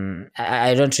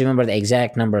 I don't remember the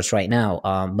exact numbers right now,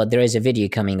 but there is a video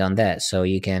coming on that, so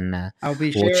you can I'll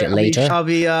be watch sure. it later. I'll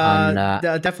be On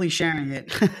definitely sharing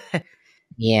it.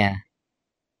 Yeah,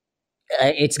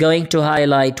 it's going to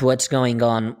highlight what's going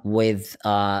on with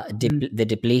Mm, the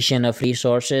depletion of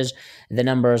resources. The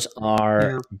numbers are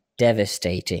yeah.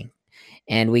 devastating,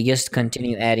 and we just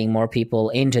continue adding more people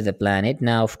into the planet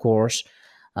now, of course,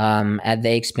 at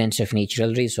the expense of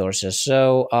natural resources.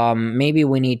 So maybe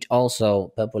we need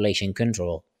also population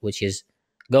control, which is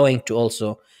going to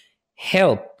also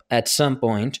help at some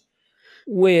point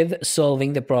with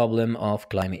solving the problem of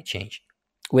climate change.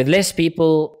 With less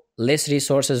people, less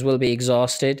resources will be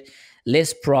exhausted,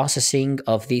 less processing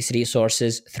of these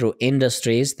resources through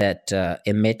industries that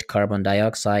emit carbon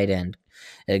dioxide and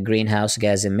greenhouse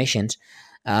gas emissions.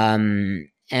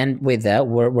 And with that,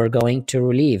 we're going to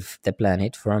relieve the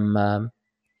planet from,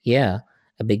 yeah,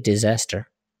 a big disaster.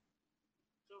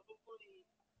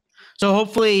 So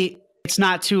hopefully it's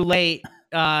not too late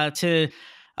to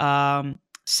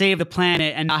save the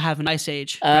planet and not have an ice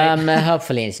age, right?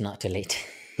 Hopefully, it's not too late.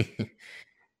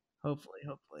 Hopefully.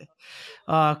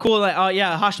 Cool.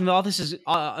 Yeah, Hashim, all this is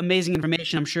amazing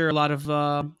information. I'm sure a lot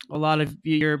of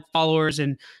your followers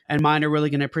and mine are really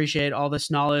going to appreciate all this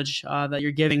knowledge that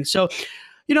you're giving. So,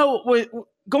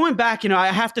 going back, I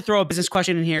have to throw a business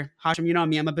question in here, Hashim. You know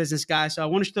me, I'm a business guy, so I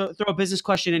want to throw a business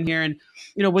question in here. And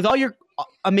with all your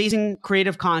amazing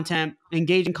creative content,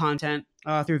 engaging content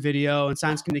through video and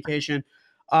science communication,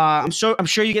 I'm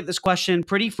sure you get this question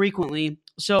pretty frequently.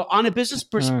 So, on a business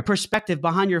Mm. perspective,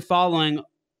 behind your following,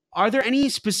 are there any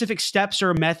specific steps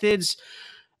or methods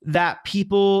that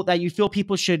you feel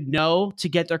people should know to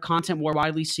get their content more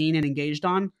widely seen and engaged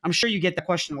on? I'm sure you get that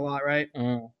question a lot, right?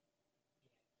 Mm.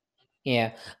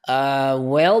 Yeah.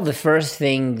 Well, the first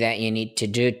thing that you need to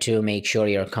do to make sure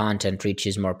your content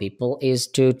reaches more people is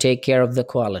to take care of the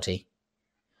quality.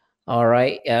 All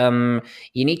right.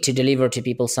 You need to deliver to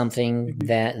people something Mhm.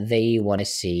 that they want to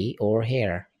see or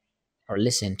hear or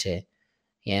listen to.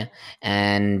 Yeah.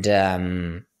 And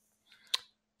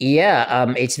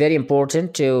yeah, it's very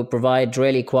important to provide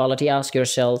really quality. Ask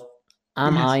yourself,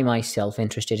 am Yes. I myself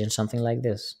interested in something like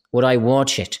this? Would I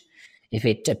watch it if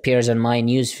it appears on my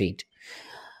newsfeed?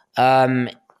 Um,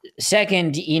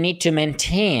 Second, you need to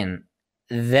maintain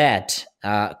that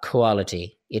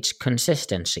quality, its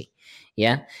consistency.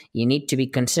 Yeah, you need to be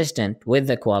consistent with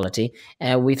the quality.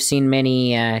 We've seen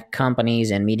many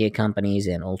companies and media companies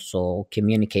and also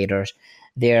communicators,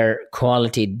 their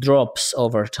quality drops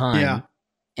over Yeah. time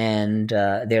and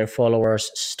their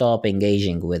followers stop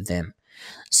engaging with them.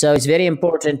 So it's very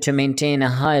important to maintain a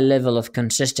high level of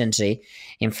consistency.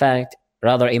 In fact,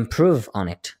 rather improve on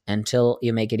it until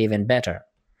you make it even better.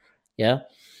 Yeah.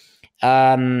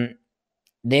 Um,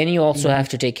 then you also Mhm. have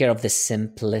to take care of the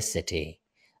simplicity.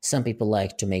 Some people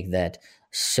like to make that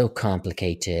so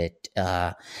complicated.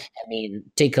 I mean,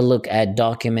 take a look at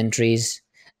documentaries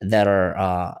that are,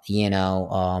 uh,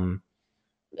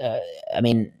 I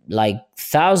mean, like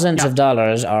thousands Yeah. of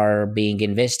dollars are being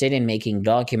invested in making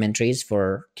documentaries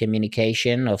for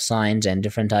communication of science and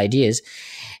different ideas.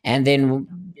 And then,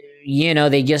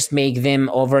 they just make them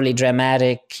overly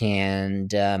dramatic.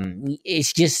 And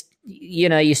it's just,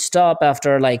 you stop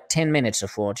after like 10 minutes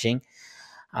of watching.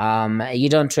 You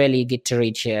don't really get to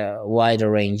reach a wider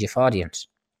range of audience.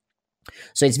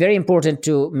 So it's very important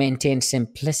to maintain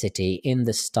simplicity in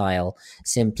the style,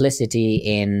 simplicity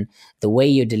in the way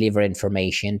you deliver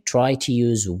information. Try to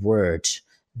use words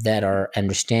that are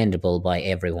understandable by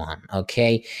everyone.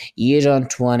 Okay. You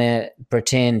don't want to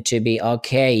pretend to be,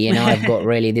 okay, I've got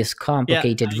really this Yeah.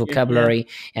 complicated Yeah. vocabulary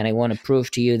and I want to prove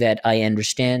to you that I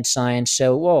understand science.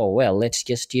 So, oh, well, let's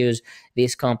just use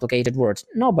these complicated words.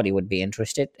 Nobody would be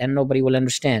interested and nobody will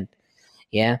understand.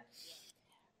 Yeah.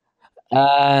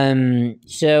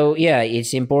 So yeah,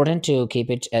 it's important to keep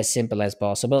it as simple as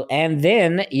possible. And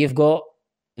then you've got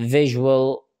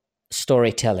visual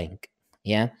storytelling.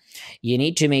 Yeah. You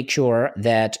need to make sure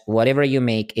that whatever you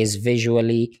make is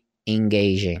visually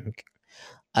engaging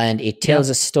and it Yeah. tells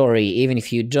a story, even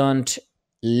if you don't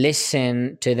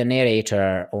listen to the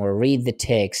narrator or read the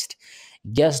text.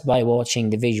 Just by watching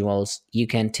the visuals, you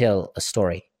can tell a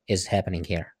story is happening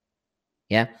here.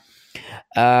 Yeah.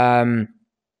 Um,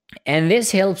 and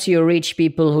this helps you reach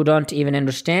people who don't even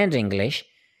understand English.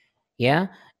 Yeah,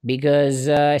 because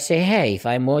say, hey, if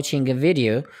I'm watching a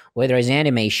video where there is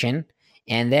animation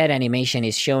and that animation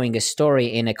is showing a story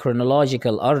in a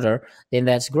chronological order, then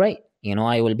that's great.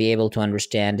 I will be able to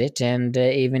understand it, and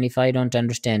even if I don't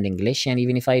understand English, and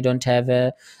even if I don't have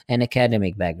an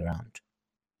academic background.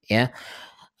 Yeah.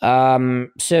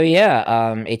 So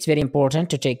yeah, it's very important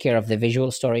to take care of the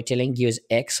visual storytelling. Use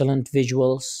excellent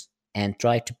visuals and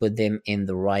try to put them in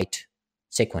the right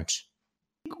sequence.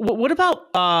 What about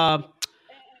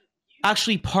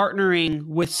actually partnering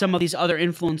with some of these other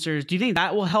influencers? Do you think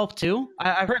that will help too?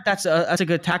 I've heard that's a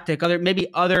good tactic. For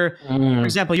Mm,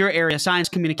 example, your area, science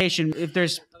communication. If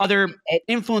there's other it-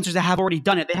 influencers that have already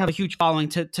done it, they have a huge following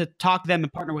to talk to them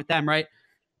and partner with them, right?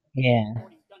 yeah.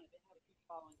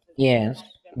 Yes.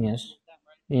 Yes.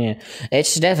 Yeah.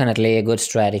 It's definitely a good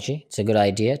strategy. It's a good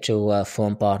idea to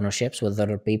form partnerships with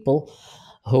other people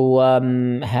who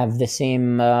have the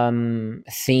same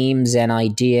themes and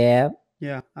idea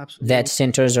Yeah, that absolutely.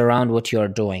 centers around what you're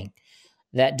doing.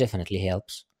 That definitely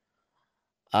helps.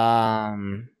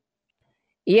 Um,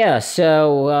 yeah.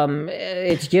 So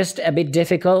it's just a bit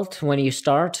difficult when you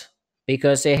start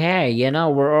because, hey,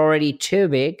 we're already too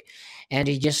big and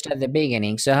it's just at the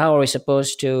beginning. So, how are we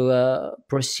supposed to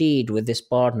proceed with this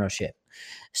partnership?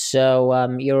 So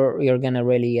you're gonna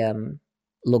really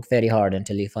look very hard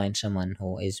until you find someone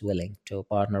who is willing to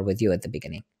partner with you at the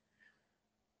beginning.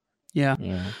 Yeah.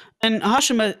 Yeah. And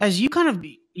Hashim, as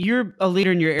you're a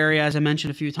leader in your area, as I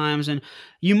mentioned a few times, and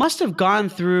you must have gone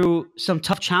through some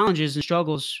tough challenges and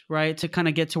struggles, right, to kind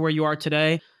of get to where you are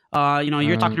today.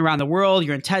 You're talking Um, around the world.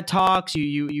 You're in TED Talks.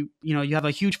 You have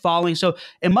a huge following. So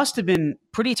it must have been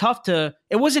pretty tough to.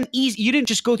 It wasn't easy. You didn't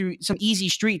just go through some easy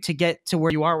street to get to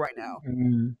where you are right now.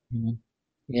 mm,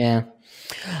 yeah.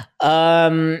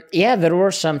 Yeah, there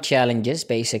were some challenges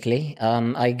basically.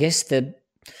 I guess the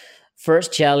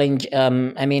first challenge,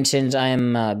 I mean, since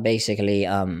I'm basically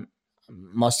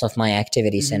most of my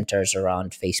activity Hmm. centers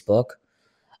around Facebook,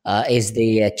 is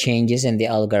the changes in the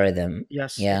algorithm.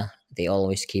 Yes. Yeah, they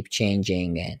always keep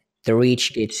changing, and the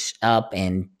reach gets up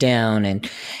and down, and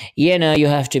you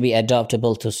have to be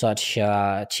adaptable to such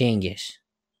changes.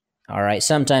 All right,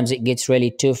 sometimes it gets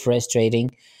really too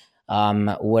frustrating,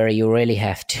 where you really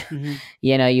have to, Hmm.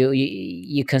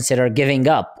 you consider giving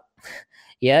up.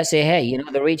 Yeah, say, hey,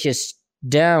 the reach is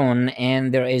down,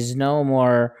 and there is no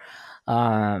more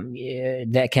yeah,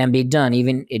 that can be done,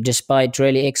 even despite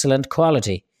really excellent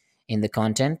quality in the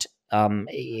content.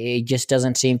 It just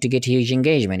doesn't seem to get huge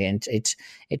engagement, and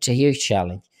it's a huge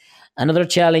challenge. Another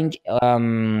challenge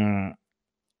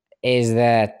is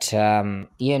that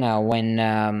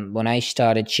when I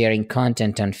started sharing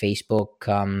content on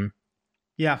Facebook,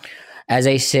 Yeah. as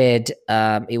I said,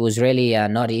 it was really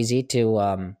not easy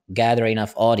to gather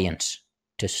enough audience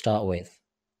to start with.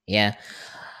 Yeah.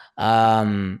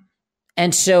 Um,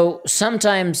 and so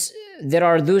sometimes there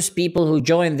are those people who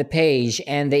join the page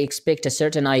and they expect a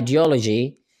certain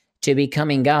ideology to be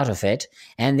coming out of it.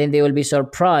 And then they will be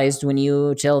surprised when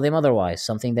you tell them otherwise,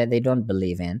 something that they don't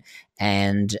believe in.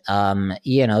 And,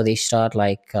 they start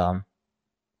like,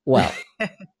 well,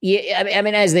 yeah, I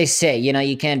mean, as they say,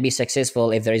 you can't be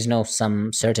successful if there is no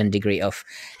some certain degree of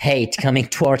hate coming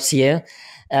towards you.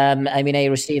 I mean, I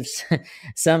received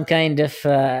some kind of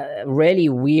really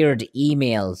weird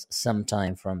emails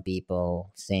sometime from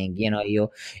people saying,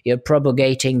 you're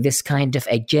propagating this kind of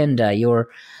agenda.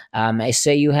 I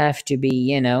say you have to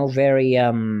be, very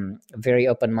very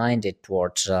open minded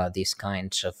towards these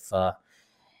kinds of.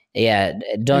 Yeah, And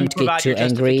you don't get provide your too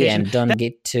angry justification. and don't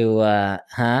get too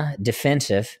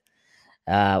defensive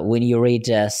when you read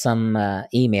some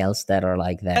emails that are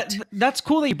like that. That's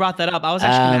cool that you brought that up. I was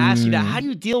actually going to ask you that. How Um, do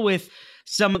you deal with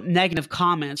some negative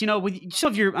comments? With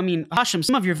some of your, I mean, Hashim,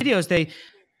 some of your videos, they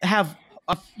have,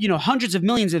 hundreds of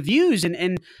millions of views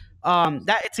and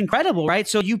that it's incredible, right?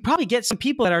 So you probably get some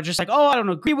people that are just like, oh, I don't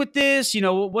agree with this.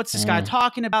 What's this guy uh,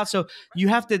 talking about? So you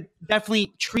have to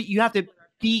definitely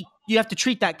you have to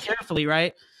treat that carefully,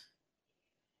 right?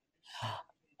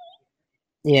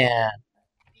 yeah,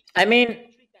 I mean,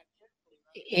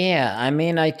 yeah, I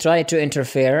mean, I try to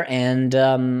interfere and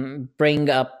bring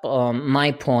up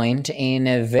my point in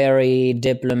a very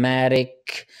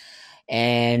diplomatic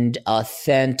and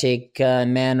authentic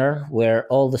manner where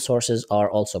all the sources are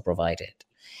also provided.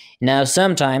 Now,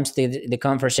 sometimes the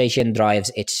conversation drives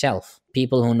itself.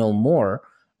 People who know more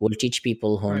will teach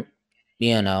people Right.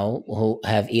 who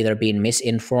have either been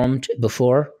misinformed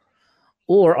before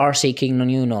or are seeking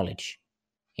new knowledge.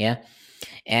 Yeah.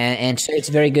 And so it's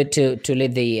very good to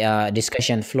let the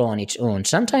discussion flow on its own.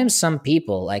 Sometimes some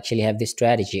people actually have this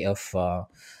strategy of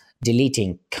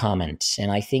deleting comments,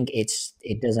 and I think it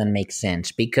doesn't make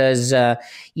sense because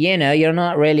you're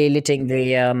not really letting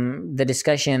the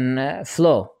discussion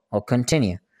flow or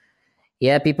continue.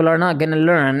 Yeah, people are not going to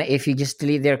learn if you just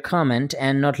delete their comment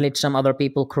and not let some other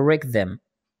people correct them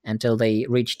until they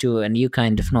reach to a new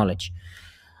kind of knowledge.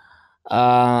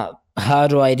 How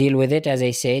do I deal with it? As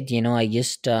I said,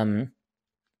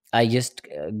 I just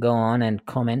go on and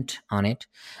comment on it,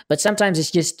 but sometimes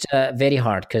it's just very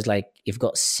hard because, like, you've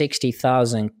got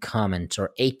 60,000 comments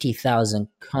or 80,000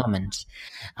 comments.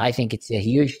 I think it's a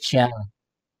huge challenge,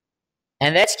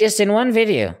 and that's just in one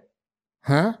video.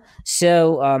 Huh?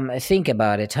 So think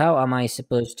about it. How am I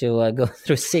supposed to go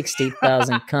through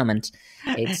 60,000 comments?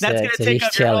 That's gonna It's a take huge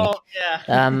up your challenge. whole.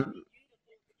 Yeah. Um,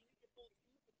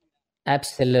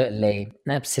 absolutely,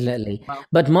 absolutely. Well,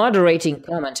 But moderating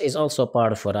comments is also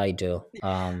part of what I do.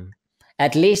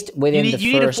 At least you within need the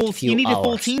you need a first full you few need a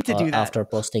full hours team to do that, after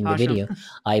posting the Hashim. video,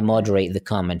 I moderate the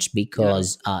comments Yeah.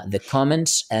 because the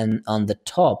comments and on the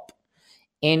top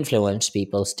influence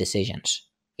people's decisions.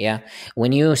 Yeah.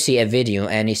 When you see a video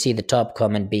and you see the top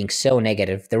comment being so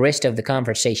negative, the rest of the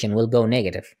conversation will go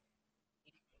negative.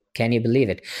 Can you believe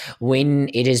it? When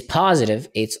it is positive,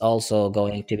 it's also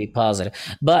going to be positive.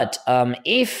 But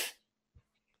if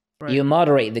Right. you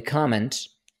moderate the comments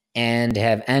and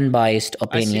have unbiased I see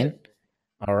opinion, it.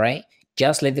 all right,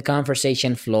 just let the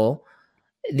conversation flow,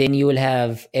 then you will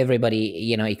have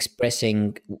everybody,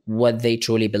 expressing what they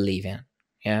truly believe in.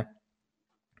 Yeah.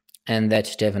 And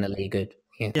that's definitely good.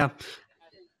 Yeah. Yeah.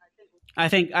 I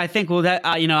think well that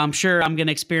I'm sure I'm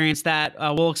gonna experience that.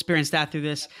 We'll experience that through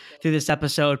this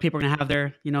episode. People are gonna have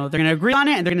their they're gonna agree on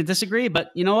it and they're gonna disagree.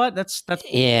 But you know what?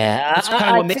 Yeah, That's kind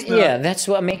of what makes the yeah, that's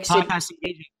what makes it. podcast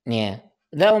engaging. Yeah,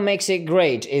 that what makes it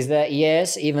great is that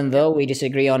yes, even Yeah. though we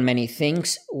disagree on many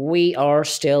things, we are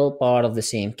still part of the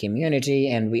same community,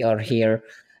 and we are here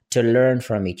to learn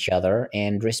from each other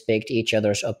and respect each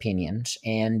other's opinions.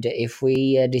 And if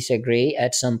we disagree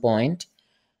at some point,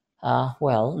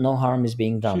 well, no harm is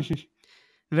being done.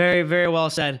 Very, very well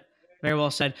said. Very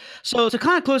well said. So to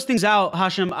kind of close things out,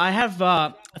 Hashim, I have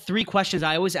three questions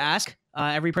I always ask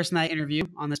every person I interview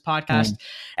on this podcast, Mm,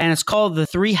 and it's called the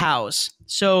three hows.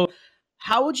 So,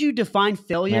 how would you define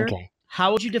failure? okay.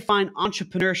 How would you define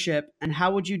entrepreneurship? And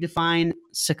how would you define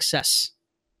success?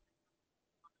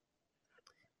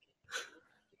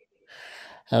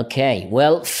 Okay.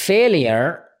 Well,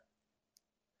 failure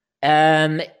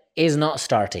um, is not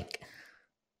starting,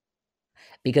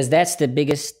 because that's the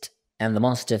biggest and the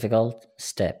most difficult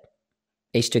step,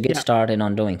 is to get Yeah. started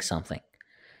on doing something.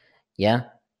 Yeah,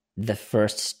 the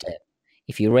first step.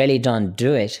 If you really don't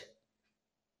do it,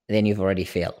 then you've already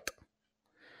failed.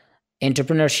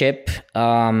 Entrepreneurship,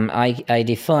 I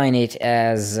define it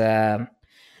as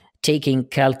taking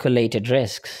calculated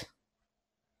risks.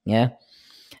 Yeah,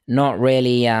 not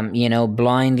really,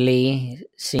 blindly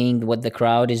seeing what the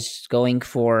crowd is going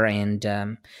for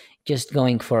and just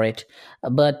going for it,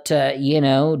 but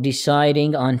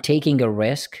deciding on taking a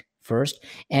risk first,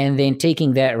 and then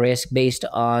taking that risk based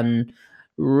on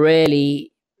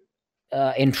really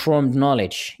informed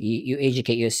knowledge. You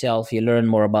educate yourself, you learn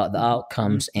more about the Mhm,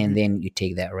 outcomes, and mhm. then you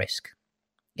take that risk.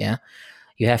 Yeah,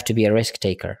 you have to be a risk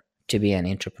taker to be an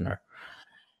entrepreneur.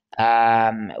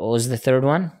 What was the third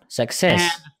one? And Success.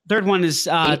 the third one is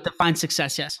It, define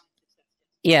success. Yes.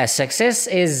 yeah, success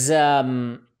is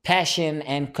passion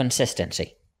and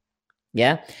consistency.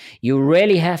 Yeah, you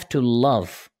really have to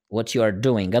love what you are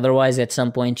doing, otherwise at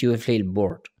some point you will feel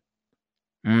bored.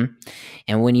 Mm?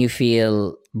 And when you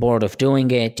feel bored of doing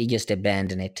it, you just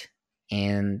abandon it,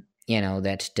 and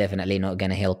that's definitely not going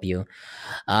to help you.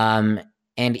 um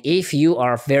and if you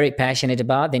are very passionate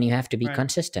about, then you have to be Right.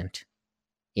 consistent.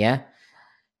 Yeah,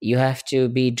 you have to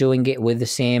be doing it with the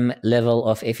same level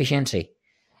of efficiency.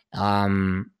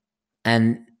 Um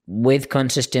and with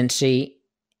consistency,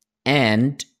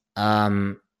 and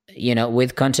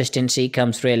with consistency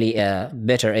comes really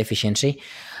better efficiency.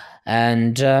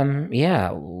 And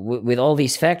yeah, with all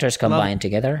these factors Love combined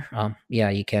together, yeah,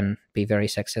 you can be very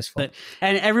successful. it.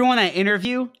 And everyone I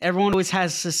interview, everyone always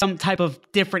has some type of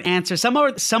different answer. Some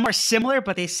are similar,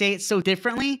 but they say it so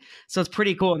differently. So it's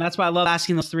pretty cool, and that's why I love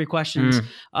asking those three questions.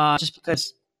 Mm, Just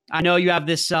because I know you have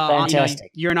this, fantastic.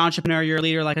 you're an entrepreneur, you're a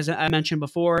leader, like as I mentioned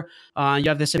before. You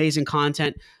have this amazing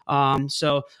content.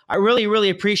 So I really, really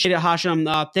appreciate it, Hashim.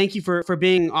 Thank you for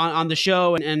being on the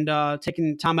show and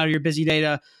taking time out of your busy day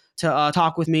to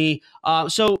talk with me.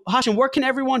 So Hashim, where can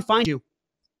everyone find you?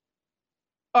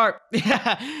 Or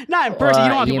not in person. You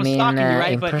don't want You people mean stalking you,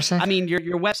 right? in But person I mean,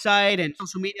 your website and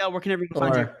social media. Where can everyone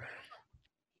find you? or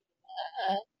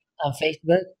on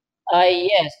Facebook?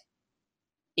 Yes.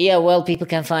 Yeah, well, people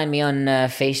can find me on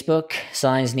Facebook,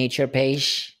 Science Nature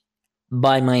page,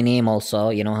 by my name also,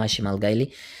 Hashim Al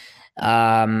Gaili.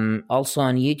 Also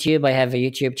on YouTube, I have a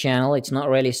YouTube channel. It's not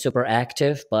really super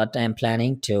active, but I'm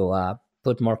planning to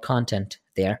put more content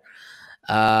there.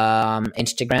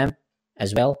 Instagram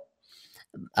as well.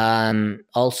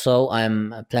 Also,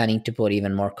 I'm planning to put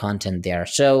even more content there.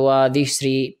 So these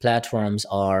three platforms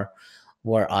are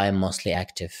where I'm mostly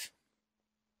active.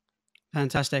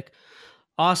 Fantastic.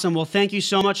 Awesome. Well, thank you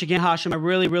so much again, Hashim. I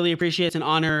really, really appreciate it. It's an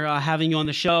honor having you on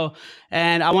the show.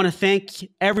 And I want to thank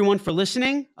everyone for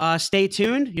listening. Stay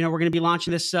tuned. We're going to be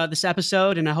launching this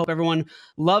episode, and I hope everyone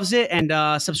loves it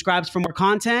and subscribes for more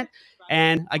content.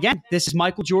 And again, this is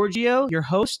Michael Giorgio, your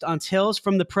host on Tales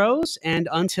from the Pros. And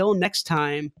until next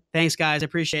time, thanks, guys. I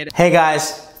appreciate it. Hey,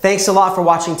 guys. Thanks a lot for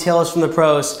watching Tales from the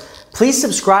Pros. Please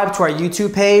subscribe to our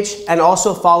YouTube page and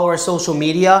also follow our social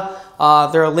media.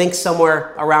 There are links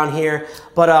somewhere around here,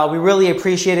 but we really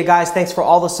appreciate it, guys. Thanks for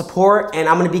all the support, and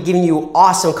I'm going to be giving you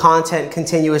awesome content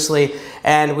continuously,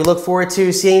 and we look forward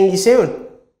to seeing you soon.